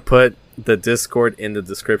make sure to put the Discord in the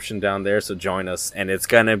description down there, so join us, and it's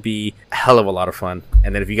gonna be a hell of a lot of fun.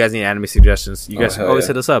 And then if you guys need anime suggestions, you guys always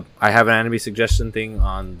hit us up. I have an anime suggestion thing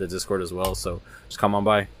on the Discord as well, so just come on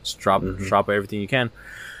by, just drop everything you can.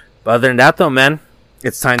 But other than that though, man,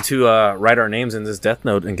 it's time to write our names in this Death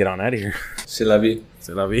Note and get on out of here. C'est la vie.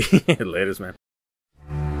 C'est la vie. Laters, man.